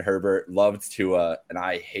Justin Herbert, loved Tua, and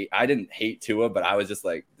I didn't hate Tua, but I was just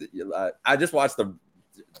like, I just watched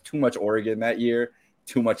too much Oregon that year,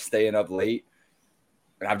 too much staying up late,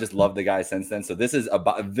 and I've just loved the guy since then. So this is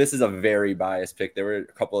a very biased pick. There were a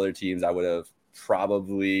couple other teams I would have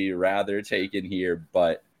probably rather taken here,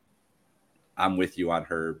 but I'm with you on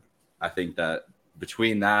Herb. I think that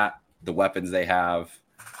between that, the weapons they have,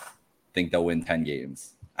 I think they'll win 10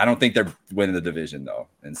 games. I don't think they're winning the division, though.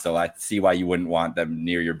 And so I see why you wouldn't want them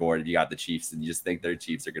near your board. You got the Chiefs, and you just think their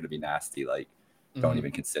Chiefs are going to be nasty. Like, don't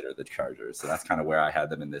even consider the Chargers. So that's kind of where I had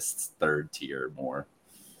them in this third tier more.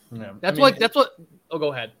 Yeah. That's what. Oh,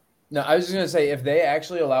 go ahead. No, I was just going to say, if they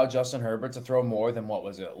actually allow Justin Herbert to throw more than, what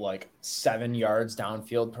was it, like 7 yards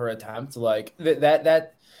downfield per attempt, like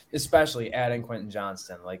that especially adding Quentin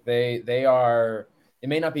Johnston, like they are. It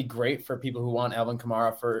may not be great for people who want Alvin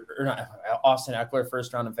Kamara Austin Eckler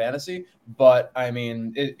first round in fantasy, but I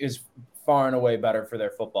mean, it is far and away better for their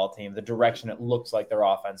football team, the direction it looks like their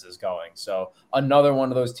offense is going. So another one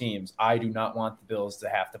of those teams, I do not want the Bills to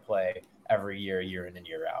have to play every year in and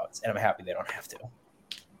year out. And I'm happy they don't have to.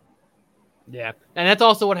 Yeah. And that's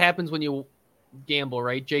also what happens when you gamble,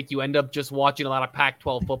 right, Jake? You end up just watching a lot of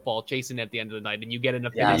Pac-12 football, chasing at the end of the night, and you get an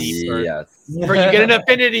affinity. Yes. You get an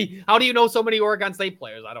affinity. How do you know so many Oregon State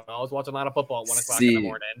players? I don't know. I was watching a lot of football at 1 o'clock in the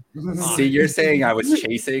morning. See, you're saying I was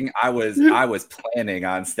chasing. I was planning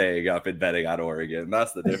on staying up and betting on Oregon.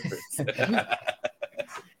 That's the difference.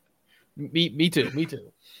 Me too.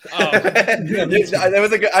 That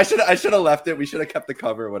was a good. I should have left it. We should have kept the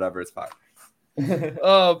cover. Whatever. It's fine.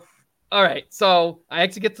 All right, so I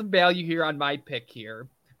actually get some value here on my pick here.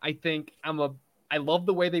 I think I love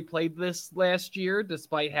the way they played this last year,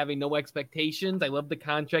 despite having no expectations. I love the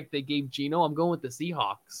contract they gave Geno. I'm going with the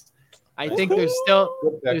Seahawks. I think there's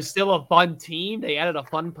still a fun team. They added a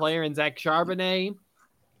fun player in Zach Charbonnet.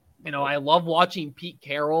 You know, I love watching Pete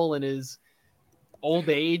Carroll and his old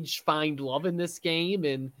age find love in this game,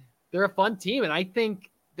 and they're a fun team. And I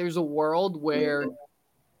think there's a world where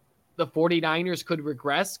the 49ers could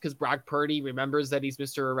regress because Brock Purdy remembers that he's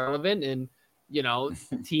Mr. Irrelevant, and, you know,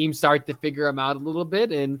 teams start to figure him out a little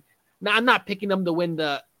bit. And I'm not picking them to win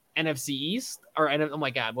the NFC East oh my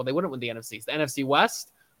God, well, they wouldn't win the NFC East, the NFC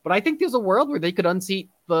West. But I think there's a world where they could unseat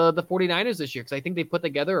the 49ers this year because I think they put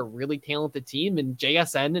together a really talented team, and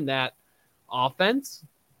JSN in that offense,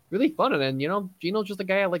 really fun. And then, you know, Geno's just a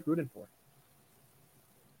guy I like rooting for.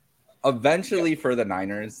 Eventually, for the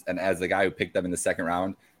Niners, and as the guy who picked them in the second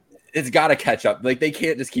round, it's got to catch up. Like, they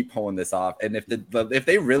can't just keep pulling this off. And if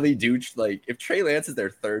they really do, like, if Trey Lance is their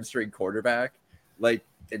third string quarterback, like,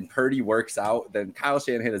 and Purdy works out, then Kyle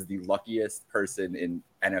Shanahan is the luckiest person in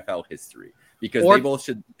NFL history because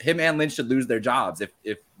him and Lynch should lose their jobs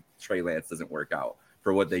if Trey Lance doesn't work out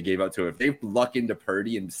for what they gave up to him. If they luck into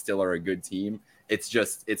Purdy and still are a good team, it's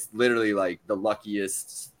literally like the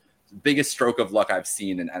biggest stroke of luck I've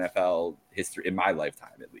seen in NFL history in my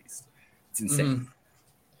lifetime, at least. It's insane. Mm-hmm.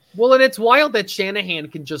 Well, and it's wild that Shanahan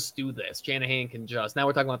can just do this. Shanahan can just, now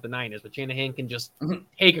we're talking about the Niners, but Shanahan can just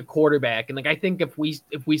take a quarterback. And, like, I think if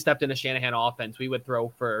we stepped in a Shanahan offense, we would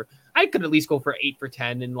I could at least go for 8 for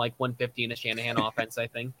 10 and like 150 in a Shanahan offense, I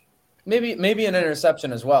think. Maybe an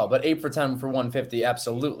interception as well, but 8 for 10 for 150,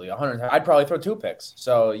 absolutely. 100. I'd probably throw 2 picks.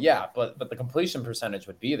 So, yeah, but the completion percentage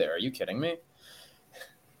would be there. Are you kidding me?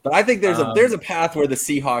 But I think there's a path where the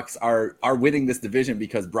Seahawks are winning this division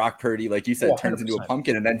because Brock Purdy, like you said, turns into a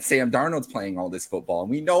pumpkin, and then Sam Darnold's playing all this football. And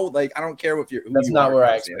we know, like, I don't care if you're. That's not where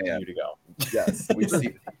I expect you to go. Yes, we've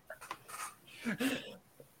seen it.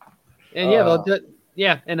 And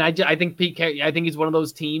and I think Pete Carroll, I think he's one of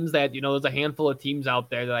those teams that, you know, there's a handful of teams out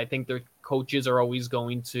there that I think their coaches are always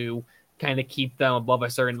going to kind of keep them above a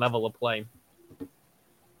certain level of play.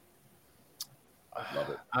 Love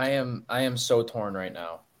it. I am so torn right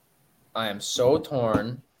now. I am so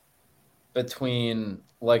torn between,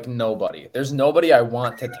 like, nobody. There's nobody I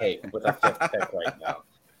want to take with a 5th pick right now.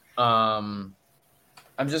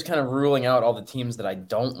 I'm just kind of ruling out all the teams that I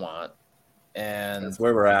don't want. And that's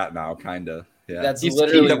where we're at now, kind of. Yeah. That's These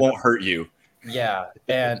literally teams that won't hurt you. Yeah,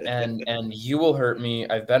 and you will hurt me.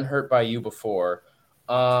 I've been hurt by you before.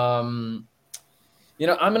 You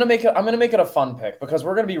know, I'm gonna make it a fun pick because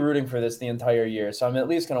we're gonna be rooting for this the entire year. So I'm at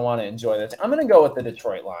least gonna want to enjoy this. I'm gonna go with the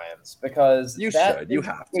Detroit Lions because you have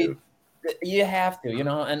to. You have to, you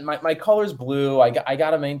know. And my color's blue. I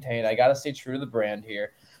gotta maintain. I gotta stay true to the brand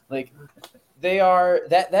here. Like, they are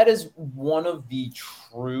that is one of the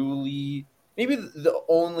truly, maybe the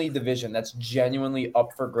only division that's genuinely up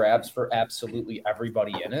for grabs for absolutely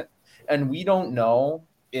everybody in it. And we don't know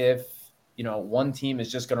if, you know, one team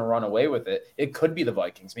is just going to run away with it. It could be the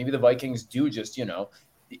Vikings. Maybe the Vikings do just, you know,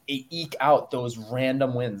 eke out those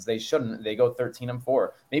random wins. They shouldn't. They go 13-4.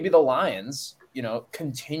 Maybe the Lions,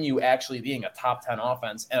 continue actually being a top 10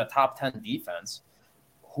 offense and a top 10 defense.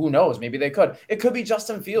 Who knows? Maybe they could. It could be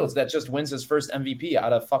Justin Fields that just wins his first MVP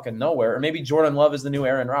out of fucking nowhere. Or maybe Jordan Love is the new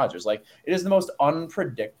Aaron Rodgers. Like, it is the most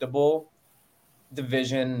unpredictable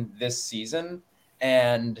division this season.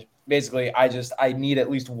 And basically, I need at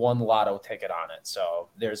least one lotto ticket on it. So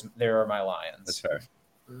there are my Lions. That's fair.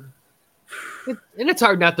 And it's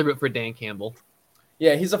hard not to root for Dan Campbell.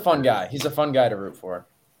 Yeah, he's a fun guy. He's a fun guy to root for.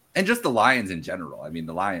 And just the Lions in general. I mean,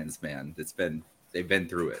 the Lions, man, they've been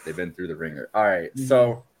through it. They've been through the ringer. All right,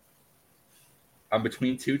 so I'm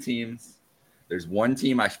between two teams. There's one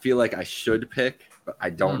team I feel like I should pick, but I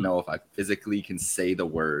don't know if I physically can say the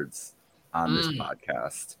words on this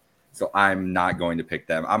podcast. So I'm not going to pick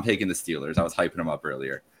them. I'm taking the Steelers. I was hyping them up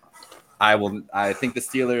earlier. I think the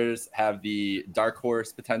Steelers have the dark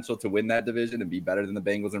horse potential to win that division and be better than the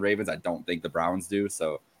Bengals and Ravens. I don't think the Browns do.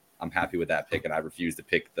 So I'm happy with that pick, and I refuse to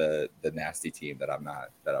pick the nasty team that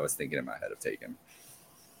I was thinking in my head of taking.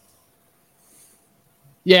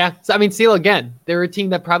 Yeah, so, I mean, Seal again. They're a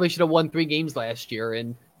team that probably should have won 3 games last year,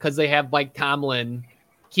 and because they have Mike Tomlin,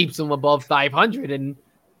 keeps them above 500 and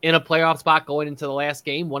in a playoff spot going into the last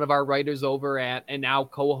game. One of our writers over at and now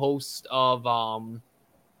co-host of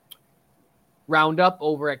Roundup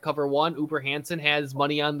over at Cover One, Uber Hansen, has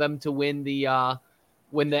money on them to win the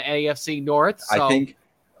AFC North. So.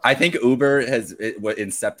 I think Uber has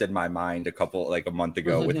incepted my mind a month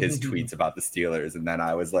ago with his tweets about the Steelers, and then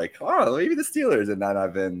I was like, oh, maybe the Steelers, and then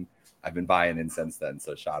I've been buying in since then.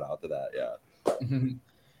 So shout out to that, yeah.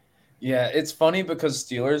 Yeah, it's funny because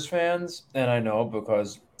Steelers fans, and I know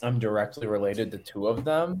because I'm directly related to 2 of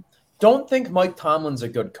them, don't think Mike Tomlin's a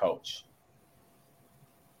good coach.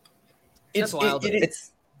 That's wild.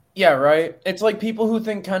 Yeah, right? It's like people who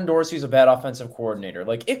think Ken Dorsey's a bad offensive coordinator.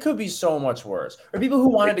 Like, it could be so much worse. Or people who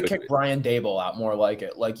wanted to kick Brian Daboll out, more like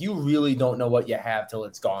it. Like, you really don't know what you have till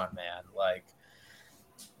it's gone, man. Like,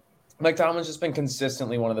 Mike Tomlin's just been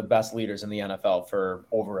consistently one of the best leaders in the NFL for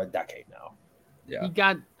over a decade now. Yeah. He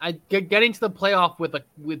got getting to the playoff with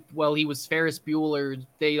he was Ferris Bueller's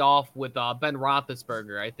day off with Ben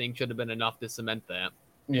Roethlisberger, I think should have been enough to cement that.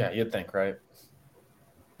 Yeah, you'd think, right?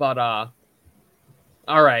 But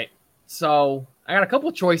all right. So I got a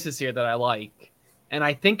couple choices here that I like, and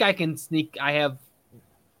I think I can sneak. I'm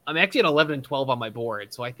actually at 11 and 12 on my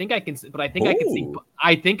board, so I think I can. But I think I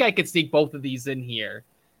can sneak both of these in here.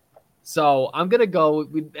 So I'm gonna go.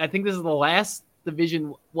 I think this is the last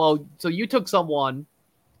division. Well, so you took someone.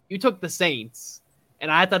 You took the Saints,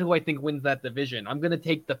 and I thought who I think wins that division. I'm gonna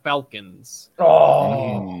take the Falcons.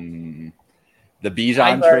 The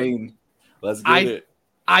Bijan train. Let's get it.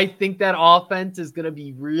 I think that offense is going to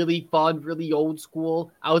be really fun, really old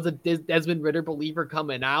school. I was a Desmond Ridder believer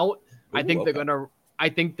coming out. I think they're going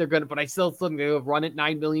to, but I still going to run it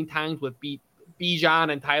 9 million times with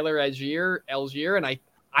Bijan and Tyler Algier. And I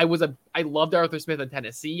loved Arthur Smith in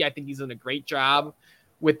Tennessee. I think he's done a great job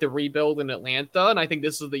with the rebuild in Atlanta. And I think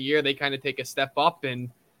this is the year they kind of take a step up. And,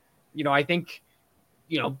 I think,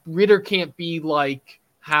 Ridder can't be like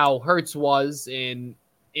how Hurts was in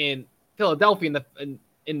Philadelphia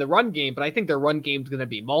in the run game, but I think their run game is going to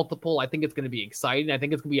be multiple. I think it's going to be exciting. I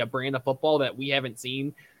think it's going to be a brand of football that we haven't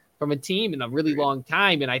seen from a team in a really long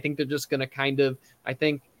time. And I think they're just going to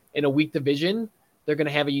in a weak division, they're going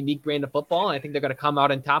to have a unique brand of football. And I think they're going to come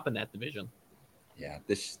out on top in that division. Yeah,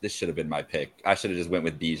 this should have been my pick. I should have just went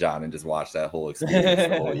with Bijan and just watched that whole experience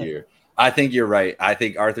the whole year. I think you're right. I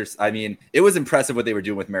think it was impressive what they were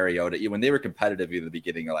doing with Mariota. When they were competitive in the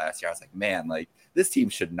beginning of last year, I was like, man, like this team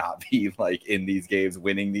should not be like in these games,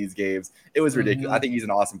 winning these games. It was ridiculous. I think he's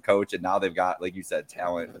an awesome coach, and now they've got, like you said,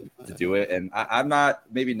 talent to do it. And I'm not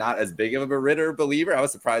as big of a Ridder believer. I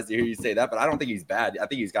was surprised to hear you say that, but I don't think he's bad. I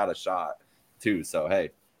think he's got a shot too. So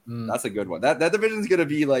hey, that's a good one. That division's gonna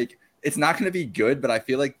be like, it's not going to be good, but I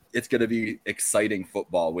feel like it's going to be exciting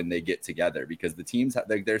football when they get together because the teams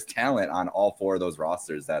there's talent on all 4 of those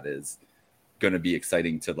rosters that is going to be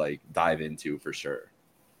exciting to like dive into for sure.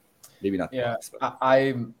 Maybe not. Yeah,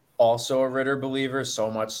 I'm also a Ridder believer, so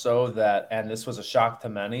much so that, and this was a shock to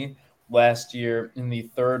many, last year in the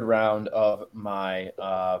 3rd round of my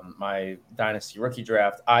my dynasty rookie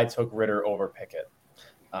draft, I took Ridder over Pickett.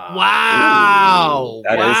 Wow,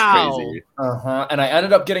 that is crazy. And I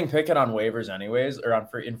ended up getting Pickett on waivers anyways, or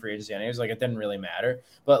in free agency anyways. Like, it didn't really matter,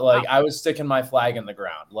 but like I was sticking my flag in the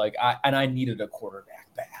ground. Like I needed a quarterback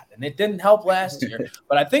bad, and it didn't help last year,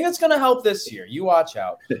 but I think it's gonna help this year. You watch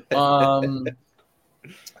out.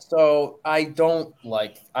 So I don't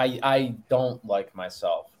like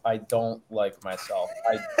myself I don't like myself.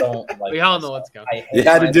 I don't like. We all know myself. what's coming. I hate You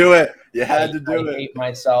had to myself. do it. You I had to do it. hate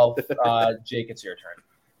myself. Jake, it's your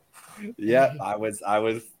turn. Yeah, I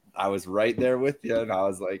was right there with you, and I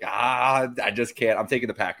was like, I just can't. I'm taking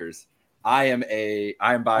the Packers. I'm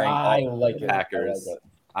buying all like the it. Packers.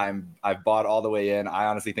 I like it. I've bought all the way in. I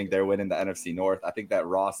honestly think they're winning the NFC North. I think that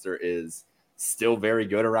roster is still very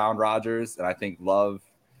good around Rodgers, and I think Love.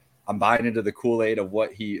 I'm buying into the Kool-Aid of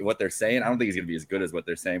what they're saying. I don't think he's going to be as good as what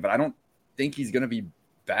they're saying, but I don't think he's going to be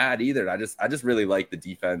bad either. I just really like the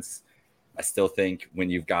defense. I still think when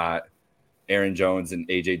you've got Aaron Jones and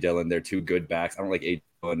AJ Dillon, they're two good backs. I don't like AJ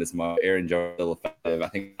Dillon as much. Aaron Jones is still effective. I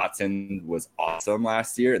think Watson was awesome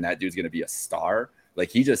last year, and that dude's going to be a star.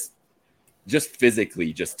 Like he just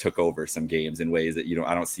physically just took over some games in ways that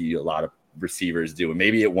I don't see a lot of receivers do. And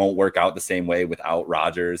maybe it won't work out the same way without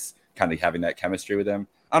Rodgers kind of having that chemistry with him.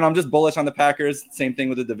 I don't know, I'm just bullish on the Packers. Same thing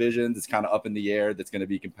with the divisions. It's kind of up in the air. That's going to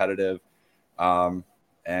be competitive. And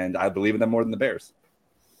I believe in them more than the Bears.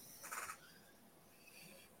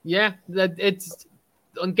 Yeah, that it's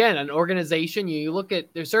again an organization. You look at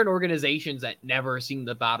there's certain organizations that never seem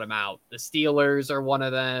to bottom out. The Steelers are one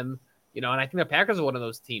of them, and I think the Packers are one of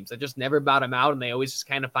those teams that just never bottom out, and they always just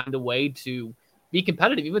kind of find a way to be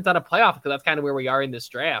competitive, even without a playoff, because that's kind of where we are in this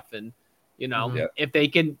draft. And if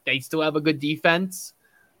they still have a good defense.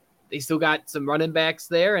 They still got some running backs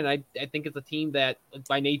there, and I think it's a team that,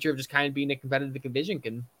 by nature of just kind of being a competitive division,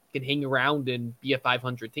 can hang around and be a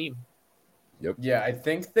 500 team. Yep. Yeah, I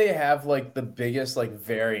think they have like the biggest like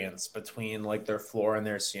variance between like their floor and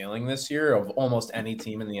their ceiling this year of almost any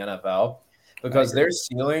team in the NFL, because their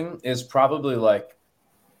ceiling is probably like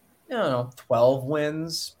 12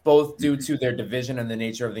 wins, both due to their division and the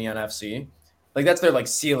nature of the NFC. Like that's their like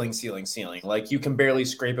ceiling. Like you can barely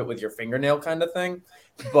scrape it with your fingernail kind of thing.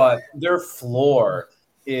 But their floor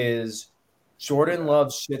is Jordan Love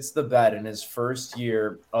shits the bed in his first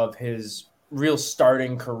year of his real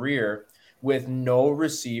starting career with no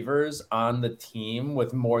receivers on the team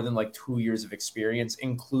with more than like 2 years of experience,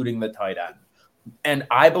 including the tight end. And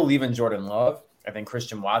I believe in Jordan Love. I think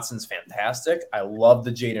Christian Watson's fantastic. I love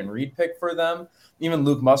the Jaden Reed pick for them. Even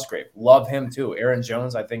Luke Musgrave, love him too. Aaron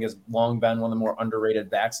Jones, I think, has long been one of the more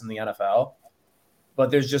underrated backs in the NFL. But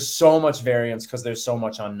there's just so much variance because there's so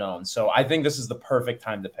much unknown. So I think this is the perfect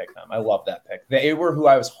time to pick them. I love that pick. They were who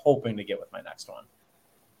I was hoping to get with my next one.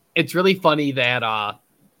 It's really funny that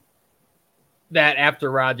that after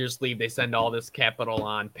Rodgers leave, they send all this capital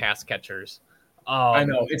on pass catchers. I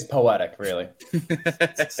know. It's poetic, really.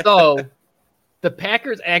 So the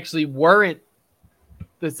Packers actually weren't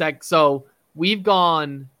so we've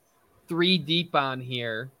gone 3 deep on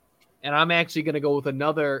here, and I'm actually going to go with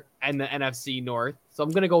another in the NFC North. So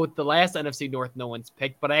I'm going to go with the last NFC North no one's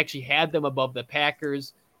picked, but I actually had them above the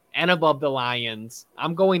Packers and above the Lions.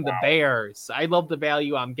 I'm going the Bears. I love the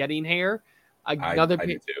value I'm getting here. I do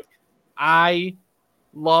too. I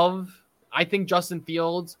think Justin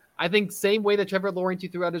Fields, I think same way that Trevor Lawrence you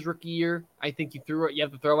threw out his rookie year, I think you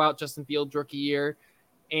have to throw out Justin Fields rookie year.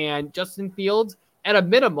 And Justin Fields, at a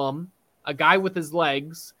minimum, a guy with his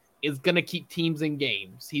legs is going to keep teams in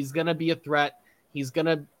games. He's going to be a threat. He's going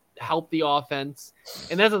to help the offense.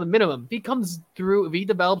 And that's at the minimum. If he comes through, if he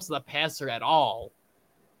develops the passer at all,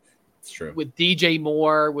 it's true. With DJ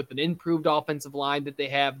Moore, with an improved offensive line that they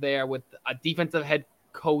have there, with a defensive-minded head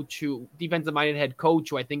coach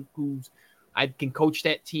who I think I can coach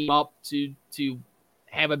that team up to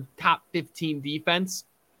have a top 15 defense.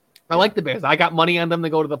 I like the Bears. I got money on them to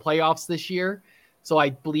go to the playoffs this year, so I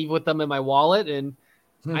believe with them in my wallet. And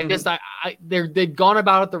they've gone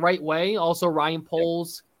about it the right way. Also, Ryan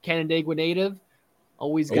Poles, Canandaigua native,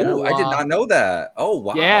 always gonna. I did not know that. Oh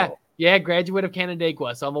wow. Yeah, graduate of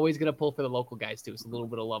Canandaigua, so I'm always gonna pull for the local guys too. So a little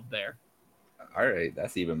bit of love there. All right,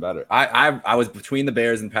 that's even better. I was between the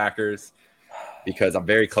Bears and Packers because I'm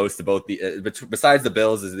very close to both besides the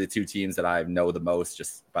Bills is the two teams that I know the most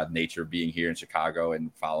just by the nature of being here in Chicago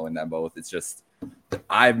and following them both. It's just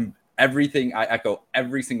I echo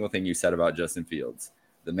every single thing you said about Justin Fields.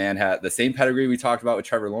 The man had the same pedigree we talked about with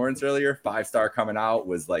Trevor Lawrence earlier. 5-star coming out,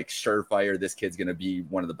 was like surefire. This kid's going to be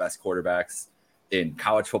one of the best quarterbacks in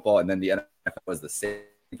college football. And then the NFL was the same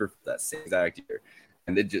for that same exact year.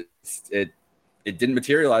 And it didn't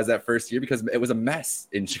materialize that first year because it was a mess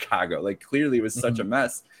in Chicago. Like clearly it was such a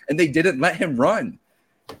mess, and they didn't let him run.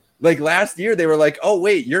 Like last year they were like, oh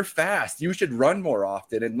wait, you're fast. You should run more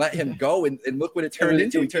often and let him go. And look what it turned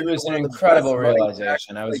into. It was an incredible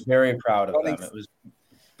realization. I was very proud of them. It was,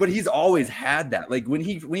 but he's always had that. Like when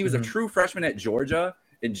he was a true freshman at Georgia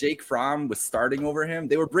and Jake Fromm was starting over him,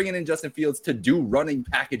 they were bringing in Justin Fields to do running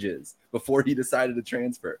packages before he decided to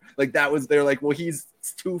transfer. Like they're like, well, he's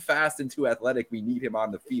too fast and too athletic. We need him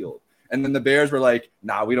on the field. And then the Bears were like,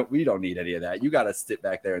 nah, we don't need any of that. You got to sit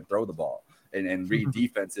back there and throw the ball and read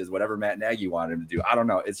defenses, whatever Matt Nagy wanted him to do. I don't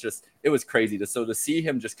know. It was crazy to see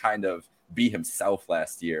him just kind of be himself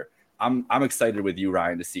last year. I'm excited with you,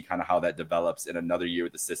 Ryan, to see kind of how that develops in another year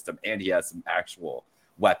with the system. And he has some actual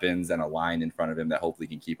weapons and a line in front of him that hopefully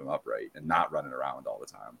can keep him upright and not running around all the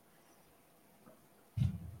time.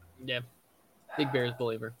 Yeah. Big Bears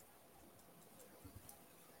believer.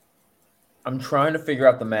 I'm trying to figure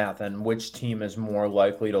out the math and which team is more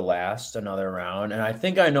likely to last another round. And I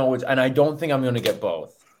think I know which, and I don't think I'm going to get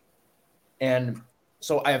both. And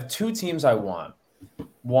so I have two teams I want.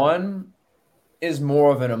 One is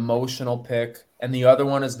more of an emotional pick, and the other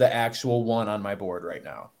one is the actual one on my board right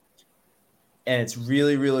now. And it's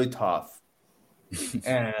really, really tough.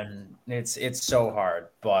 And it's so hard.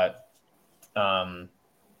 But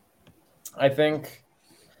I think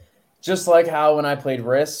just like how when I played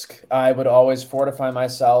Risk, I would always fortify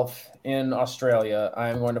myself in Australia,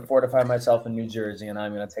 I'm going to fortify myself in New Jersey, and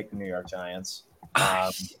I'm going to take the New York Giants.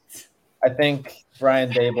 I think Brian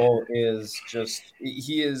Dable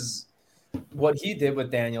is what he did with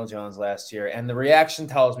Daniel Jones last year, and the reaction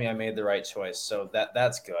tells me I made the right choice, so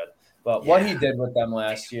that's good. But what he did with them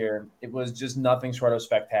last year, it was just nothing short of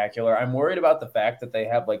spectacular. I'm worried about the fact that they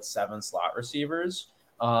have like 7 slot receivers,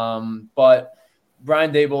 but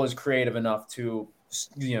Brian Dable is creative enough to,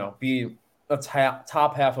 be a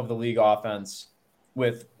top half of the league offense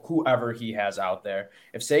with whoever he has out there.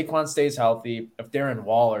 If Saquon stays healthy, if Darren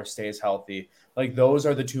Waller stays healthy, like those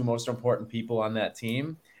are the 2 most important people on that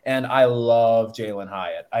team. And I love Jalen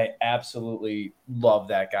Hyatt. I absolutely love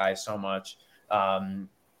that guy so much.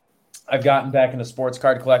 I've gotten back into sports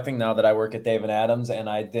card collecting now that I work at Dave & Adams, and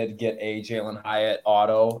I did get a Jalen Hyatt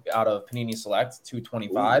auto out of Panini Select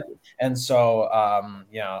 225. Ooh. And so,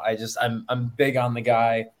 I'm big on the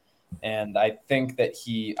guy, and I think that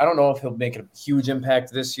I don't know if he'll make a huge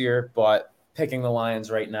impact this year, but picking the Lions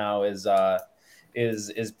right now is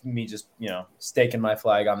me just, staking my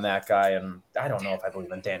flag on that guy. And I don't know if I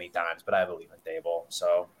believe in Danny Dimes, but I believe in Dable.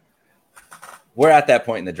 So we're at that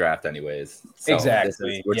point in the draft anyways. So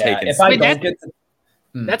exactly. Taking. If I don't get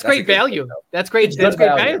that's great value. That's great. That's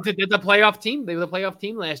great value. They're the playoff team. They were the playoff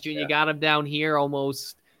team last year, and you got them down here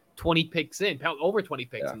almost 20 picks in, over 20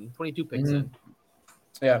 picks in, 22 picks in.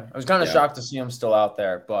 Yeah, I was kind of shocked to see him still out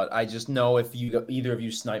there, but I just know if either of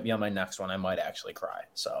you snipe me on my next one, I might actually cry.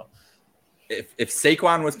 So if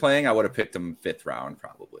Saquon was playing, I would have picked him 5th round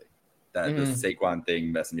probably. The Saquon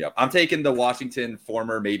thing messing me up. I'm taking the Washington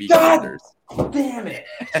former maybe Commanders. Damn it.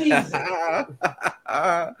 Jesus.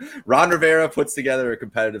 Ron Rivera puts together a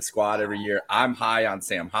competitive squad every year. I'm high on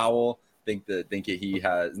Sam Howell. Think he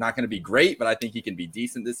is not going to be great, but I think he can be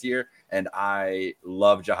decent this year. And I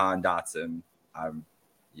love Jahan Dotson.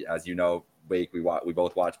 As you know, Wake, we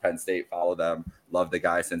both watch Penn State, follow them, love the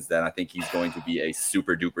guy since then. I think he's going to be a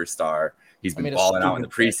super duper star. He's been balling out in the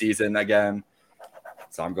preseason again.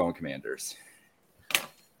 So I'm going Commanders.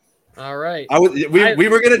 All right. We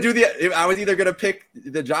were gonna do I was either gonna pick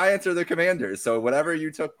the Giants or the Commanders. So whatever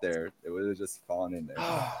you took there, it was just falling in there.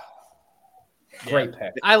 Great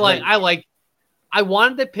pick. I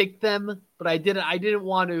wanted to pick them, but I didn't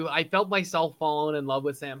want to. I felt myself falling in love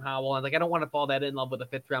with Sam Howell. I was like, I don't want to fall that in love with a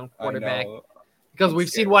 5th round quarterback because we've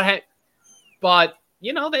seen what happened. But they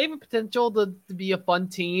have a potential to be a fun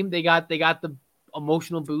team. They got the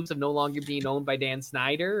emotional boost of no longer being owned by Dan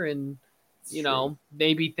Snyder, and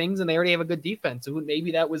maybe things, and they already have a good defense. So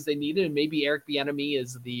maybe that was they needed, and maybe Eric Bieniemy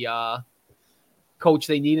is the coach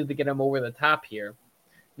they needed to get him over the top here.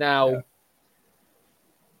 Now,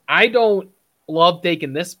 I don't love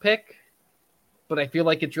taking this pick, but I feel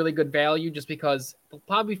like it's really good value just because they'll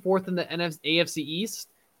probably be 4th in the AFC East.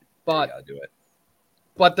 But gotta do it.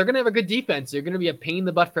 But they're gonna have a good defense. They're gonna be a pain in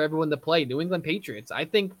the butt for everyone to play. New England Patriots, I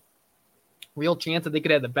think. Real chance that they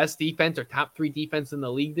could have the best defense or top 3 defense in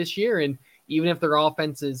the league this year. And even if their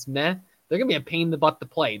offense is meh, they're going to be a pain in the butt to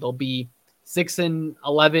play. They'll be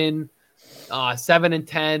 6-11,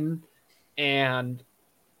 7-10, and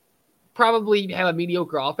probably have a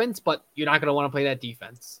mediocre offense, but you're not going to want to play that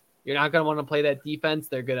defense.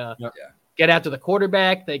 They're going to get after the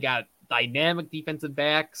quarterback. They got dynamic defensive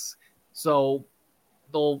backs. So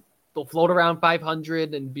they'll float around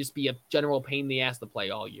 500 and just be a general pain in the ass to play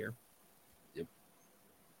all year.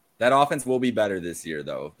 That offense will be better this year,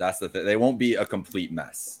 though. That's the thing. They won't be a complete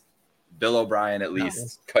mess. Bill O'Brien, at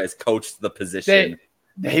least, has coached the position.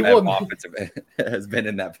 They will. Offensive has been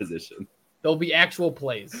in that position. There'll be actual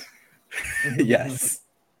plays. Yes.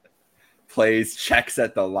 plays checks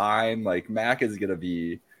at the line. Like Mac is gonna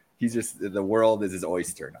be. He's just the world is his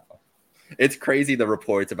oyster now. It's crazy the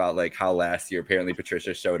reports about like how last year apparently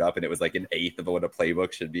Patricia showed up and it was like an eighth of what a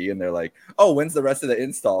playbook should be, and they're like, "Oh, when's the rest of the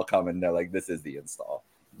install coming?" And they're like, "This is the install."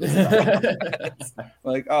 This is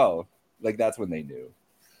like, oh, like that's when they knew.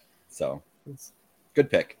 So, good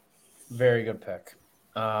pick. Very good pick.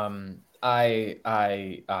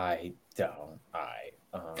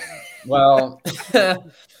 Well,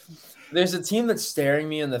 there's a team that's staring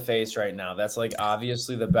me in the face right now. That's like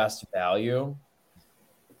obviously the best value,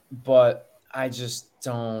 but I just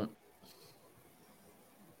don't.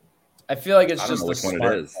 I feel like it's just which one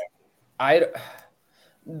smart it is.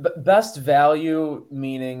 Best value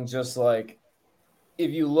meaning just like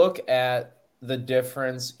if you look at the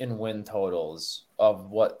difference in win totals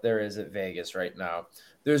of what there is at Vegas right now.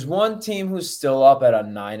 There's one team who's still up at a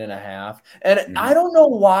 9.5, and I don't know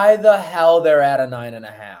why the hell they're at a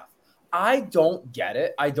 9.5. I don't get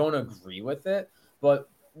it. I don't agree with it. But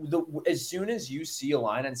as soon as you see a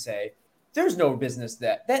line and say, "There's no business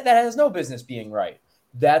that has no business being right,"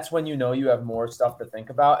 that's when you know you have more stuff to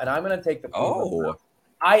think about. And I'm going to take the.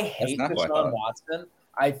 I hate Deshaun Watson.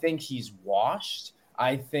 I think he's washed.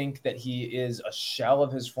 I think that he is a shell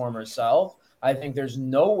of his former self. I think there's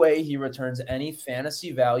no way he returns any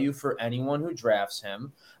fantasy value for anyone who drafts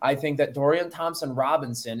him. I think that Dorian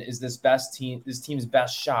Thompson-Robinson is this team's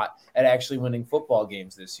best shot at actually winning football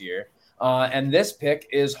games this year. And this pick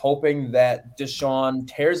is hoping that Deshaun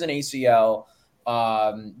tears an ACL,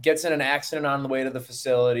 gets in an accident on the way to the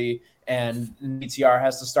facility, and DTR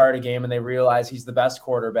has to start a game and they realize he's the best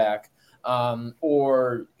quarterback,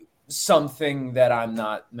 or something that I'm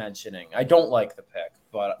not mentioning. I don't like the pick,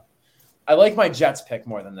 but I like my Jets pick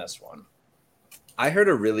more than this one. I heard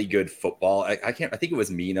a really good football. I think it was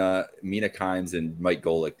Mina Kimes and Mike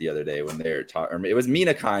Golick the other day when they were talking. It was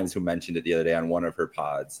Mina Kimes who mentioned it the other day on one of her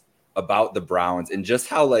pods about the Browns and just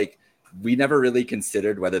how like we never really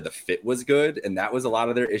considered whether the fit was good, and that was a lot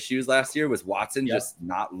of their issues last year. Was Watson just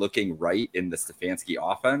not looking right in the Stefanski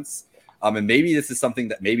offense? And maybe this is something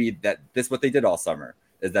that this is what they did all summer.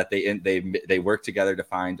 Is that they work together to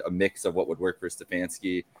find a mix of what would work for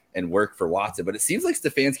Stefanski and work for Watson. But it seems like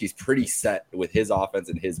Stefanski's pretty set with his offense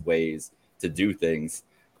and his ways to do things.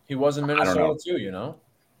 He was in Minnesota too, you know?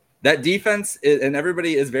 That defense, and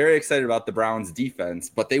everybody is very excited about the Browns'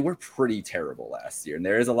 defense, but they were pretty terrible last year. And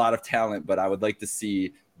there is a lot of talent, but I would like to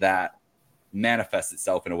see that manifest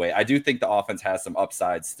itself in a way. I do think the offense has some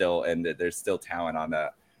upside still, and that there's still talent on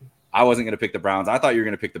that. I wasn't going to pick the Browns. I thought you were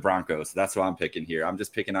going to pick the Broncos. So that's what I'm picking here. I'm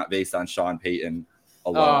just picking out based on Sean Payton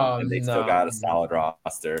alone, and they still got a solid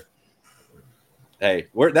roster. Hey,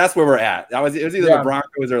 that's where we're at. It was either the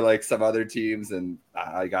Broncos or like some other teams, and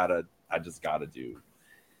I just gotta do.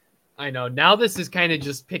 I know. Now this is kind of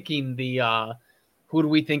just picking the who do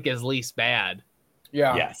we think is least bad.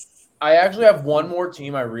 Yeah. Yes. I actually have one more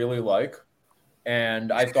team I really like,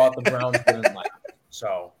 and I thought the Browns wouldn't like it.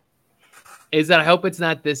 So. I hope it's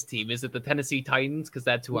not this team. Is it the Tennessee Titans? Because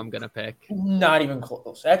that's who I'm going to pick. Not even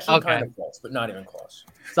close. Actually, kind of close, but not even close.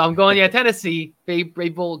 So I'm going, Tennessee.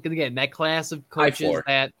 Favorable, again, that class of coaches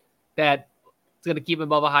that's going to keep them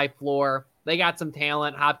above a high floor. They got some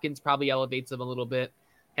talent. Hopkins probably elevates them a little bit.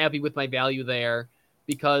 Happy with my value there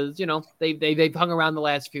because, they've hung around the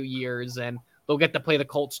last few years, and they'll get to play the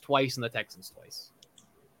Colts twice and the Texans twice.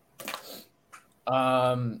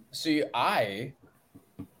 See, I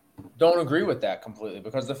don't agree with that completely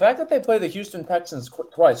because the fact that they play the Houston Texans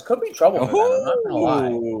twice could be trouble for them.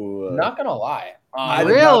 I'm not gonna lie.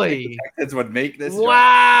 Really? The Texans would make this.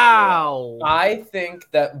 Wow. I think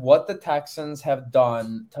that what the Texans have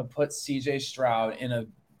done to put CJ Stroud in a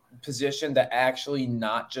position to actually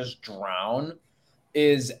not just drown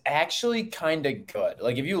is actually kind of good.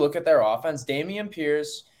 Like if you look at their offense, Dameon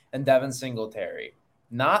Pierce and Devin Singletary,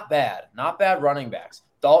 not bad running backs.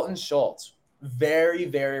 Dalton Schultz, very,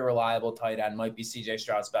 very reliable tight end, might be CJ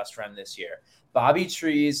Stroud's best friend this year. Bobby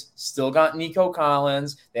Trees, still got Nico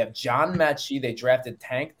Collins. They have John Mechie. They drafted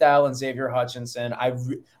Tank Dell and Xavier Hutchinson.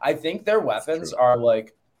 I think their weapons are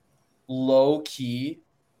like low-key,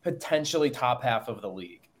 potentially top half of the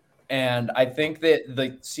league. And I think that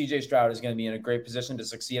the CJ Stroud is going to be in a great position to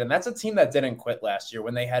succeed. And that's a team that didn't quit last year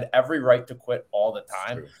when they had every right to quit all the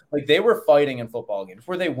time. Like they were fighting in football games.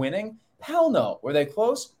 Were they winning? Hell no. Were they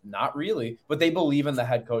close? Not really. But they believe in the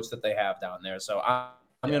head coach that they have down there. So I'm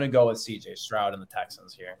going to go with CJ Stroud and the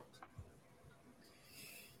Texans here.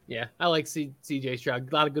 Yeah, I like CJ Stroud.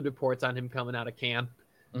 A lot of good reports on him coming out of camp.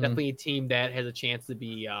 Mm-hmm. Definitely a team that has a chance to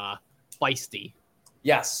be feisty.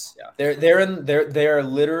 Yes, Yeah. they're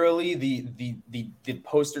literally the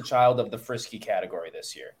poster child of the frisky category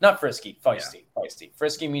this year. Not frisky, feisty, feisty.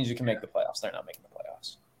 Frisky means you can make the playoffs. They're not making the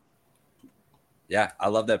playoffs. Yeah, I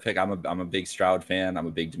love that pick. I'm a big Stroud fan. I'm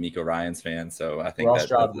a big D'Amico Ryans fan. So I think We're all that's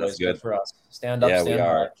Stroud boys. good. Good for us. Stand up, Yeah, we stand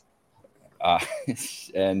are. by.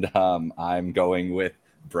 And I'm going with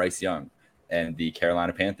Bryce Young and the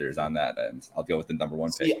Carolina Panthers on that end. I'll go with the number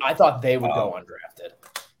 1 pick. See, I thought they would go undrafted.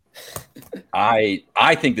 I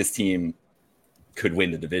think this team could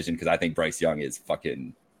win the division because I think Bryce Young is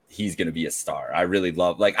he's going to be a star. I really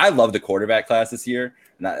love the quarterback class this year.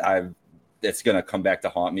 And it's going to come back to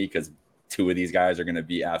haunt me because 2 of these guys are going to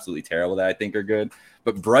be absolutely terrible that I think are good.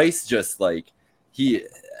 But Bryce just he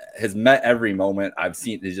has met every moment I've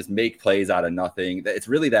seen. They just make plays out of nothing. It's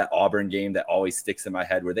really that Auburn game that always sticks in my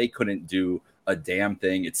head where they couldn't do a damn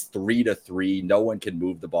thing. It's 3-3. No one can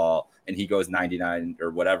move the ball. And he goes 99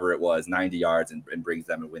 or whatever it was, 90 yards and brings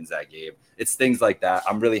them and wins that game. It's things like that.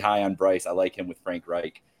 I'm really high on Bryce. I like him with Frank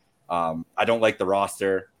Reich. I don't like the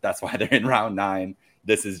roster. That's why they're in round 9.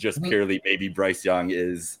 This is just purely maybe Bryce Young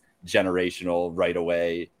is generational right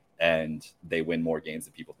away and they win more games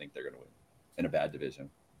than people think they're going to win in a bad division.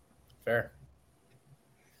 Fair.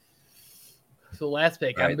 So last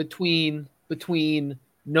pick, right. I'm between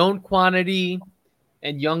known quantity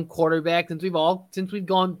and young quarterback. Since we've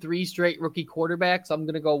gone 3 straight rookie quarterbacks, I'm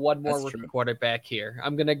gonna go one more rookie quarterback here. I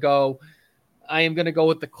am gonna go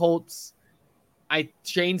with the Colts.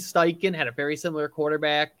 Shane Steichen had a very similar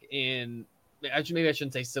quarterback maybe I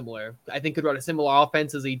shouldn't say similar. I think could run a similar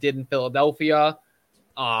offense as he did in Philadelphia.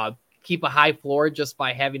 Keep a high floor just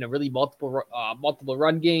by having a really multiple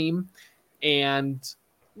run game, and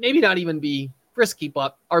maybe not even be frisky,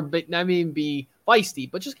 not even be feisty,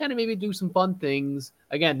 but just kind of maybe do some fun things.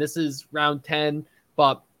 Again, this is round 10,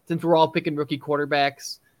 but since we're all picking rookie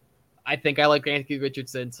quarterbacks, I think I like Anthony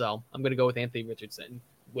Richardson, so I'm going to go with Anthony Richardson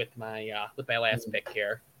with my last pick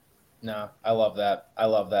here. No, I love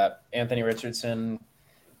that. Anthony Richardson,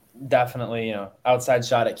 definitely, outside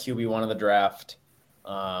shot at QB1 of the draft.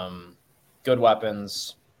 Good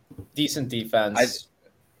weapons, decent defense.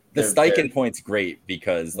 The Steichen point's great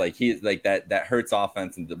because that hurts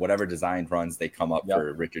offense and whatever design runs they come up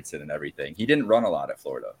for Richardson and everything. He didn't run a lot at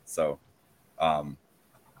Florida, so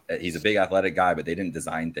he's a big athletic guy, but they didn't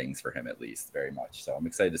design things for him at least very much. So I'm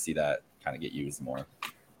excited to see that kind of get used more.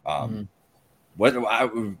 What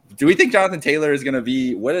do we think Jonathan Taylor is going to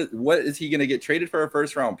be? What is he going to get traded for a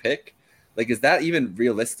first round pick? Is that even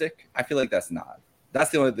realistic? I feel like that's not. That's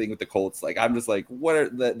the only thing with the Colts. I'm just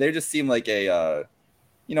they just seem like a,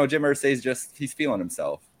 Jim Irsay's he's feeling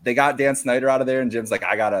himself. They got Dan Snyder out of there and Jim's like,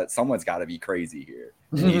 someone's got to be crazy here.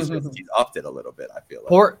 And he's upped it a little bit. I feel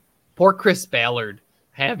like poor Chris Ballard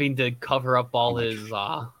having to cover up all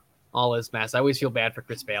his mess. I always feel bad for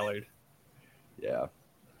Chris Ballard. Yeah.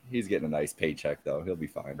 He's getting a nice paycheck though. He'll be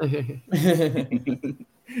fine.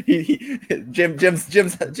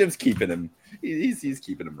 Jim's keeping him. He's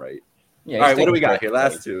keeping him right. Yeah. All right. What do we got here?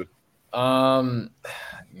 Last 2. Man,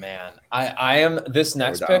 I am this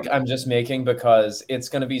next pick I'm just making because it's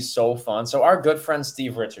going to be so fun. So our good friend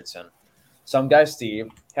Steve Richardson, some guy Steve,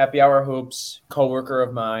 Happy Hour Hoops, coworker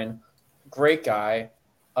of mine, great guy,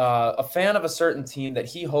 a fan of a certain team that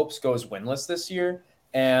he hopes goes winless this year.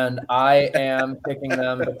 And I am picking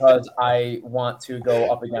them because I want to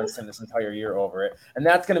go up against him this entire year over it. And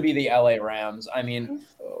that's going to be the LA Rams. I mean,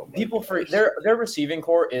 their receiving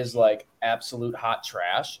core is absolute hot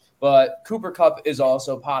trash. But Cooper Kupp is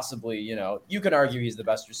also possibly, you can argue he's the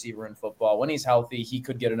best receiver in football. When he's healthy, he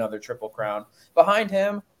could get another Triple Crown. Behind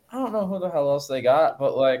him, I don't know who the hell else they got,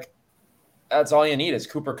 but that's all you need is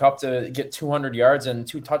Cooper Kupp to get 200 yards and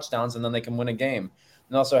 2 touchdowns, and then they can win a game.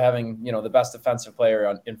 And also having, the best defensive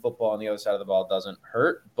player in football on the other side of the ball doesn't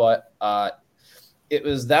hurt. But it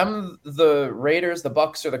was them, the Raiders, the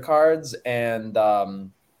Bucks, or the Cards, and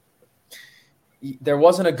there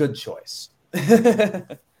wasn't a good choice.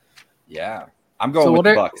 Yeah. I'm going with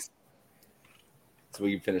the Bucks. So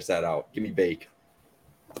we can finish that out. Give me Bake.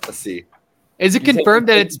 Let's see. Is it confirmed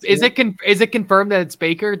that is it confirmed that it's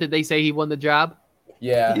Baker? Did they say he won the job?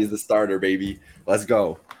 Yeah. He's the starter, baby. Let's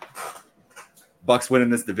go. Bucks winning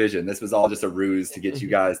this division. This was all just a ruse to get you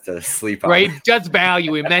guys to sleep on. Right, just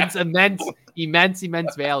value, immense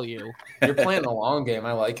value. You're playing the long game.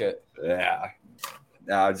 I like it. Yeah.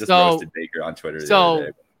 No, I just roasted Baker on Twitter the other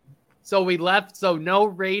day. So we left. So no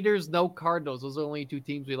Raiders, no Cardinals. Those are the only 2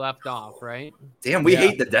 teams we left off, right? Damn, we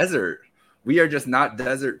hate the desert. We are just not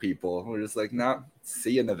desert people. We're just nah,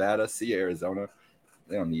 see you Nevada, see you Arizona.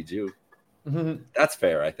 They don't need you. That's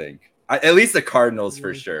fair, I think. At least the Cardinals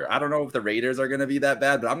for sure. I don't know if the Raiders are going to be that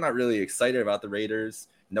bad, but I'm not really excited about the Raiders.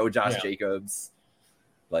 No Josh Jacobs.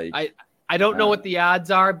 I don't know what the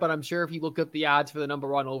odds are, but I'm sure if you look up the odds for the number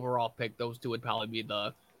 1 overall pick, those two would probably be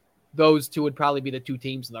the two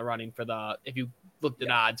teams in the running for if you looked at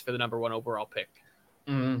odds for the number 1 overall pick.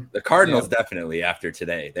 The Cardinals definitely after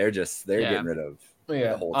today. They're getting rid of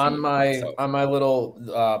the whole team. On my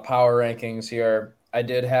little power rankings here, I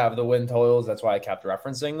did have the win totals. That's why I kept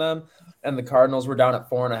referencing them. And the Cardinals were down at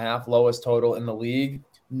 4.5, lowest total in the league.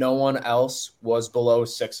 No one else was below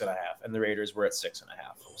 6.5, and the Raiders were at 6.5.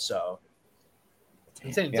 So,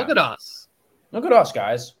 look at us. Look at us,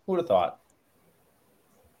 guys. Who would have thought?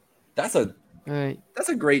 That's a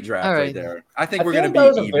great draft right there. I think we're going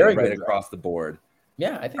to be even right across the board.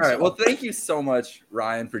 Yeah, I think so. All so. right. Well, thank you so much,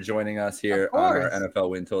 Ryan, for joining us here on our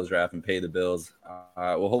NFL Win Totals draft and Pay the Bills.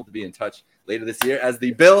 We'll hope to be in touch later this year as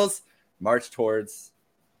the Bills march towards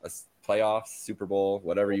a playoffs, Super Bowl,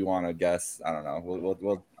 whatever you want to guess. I don't know.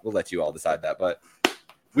 We'll let you all decide that. But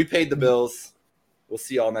we paid the Bills. We'll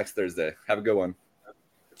see y'all next Thursday. Have a good one.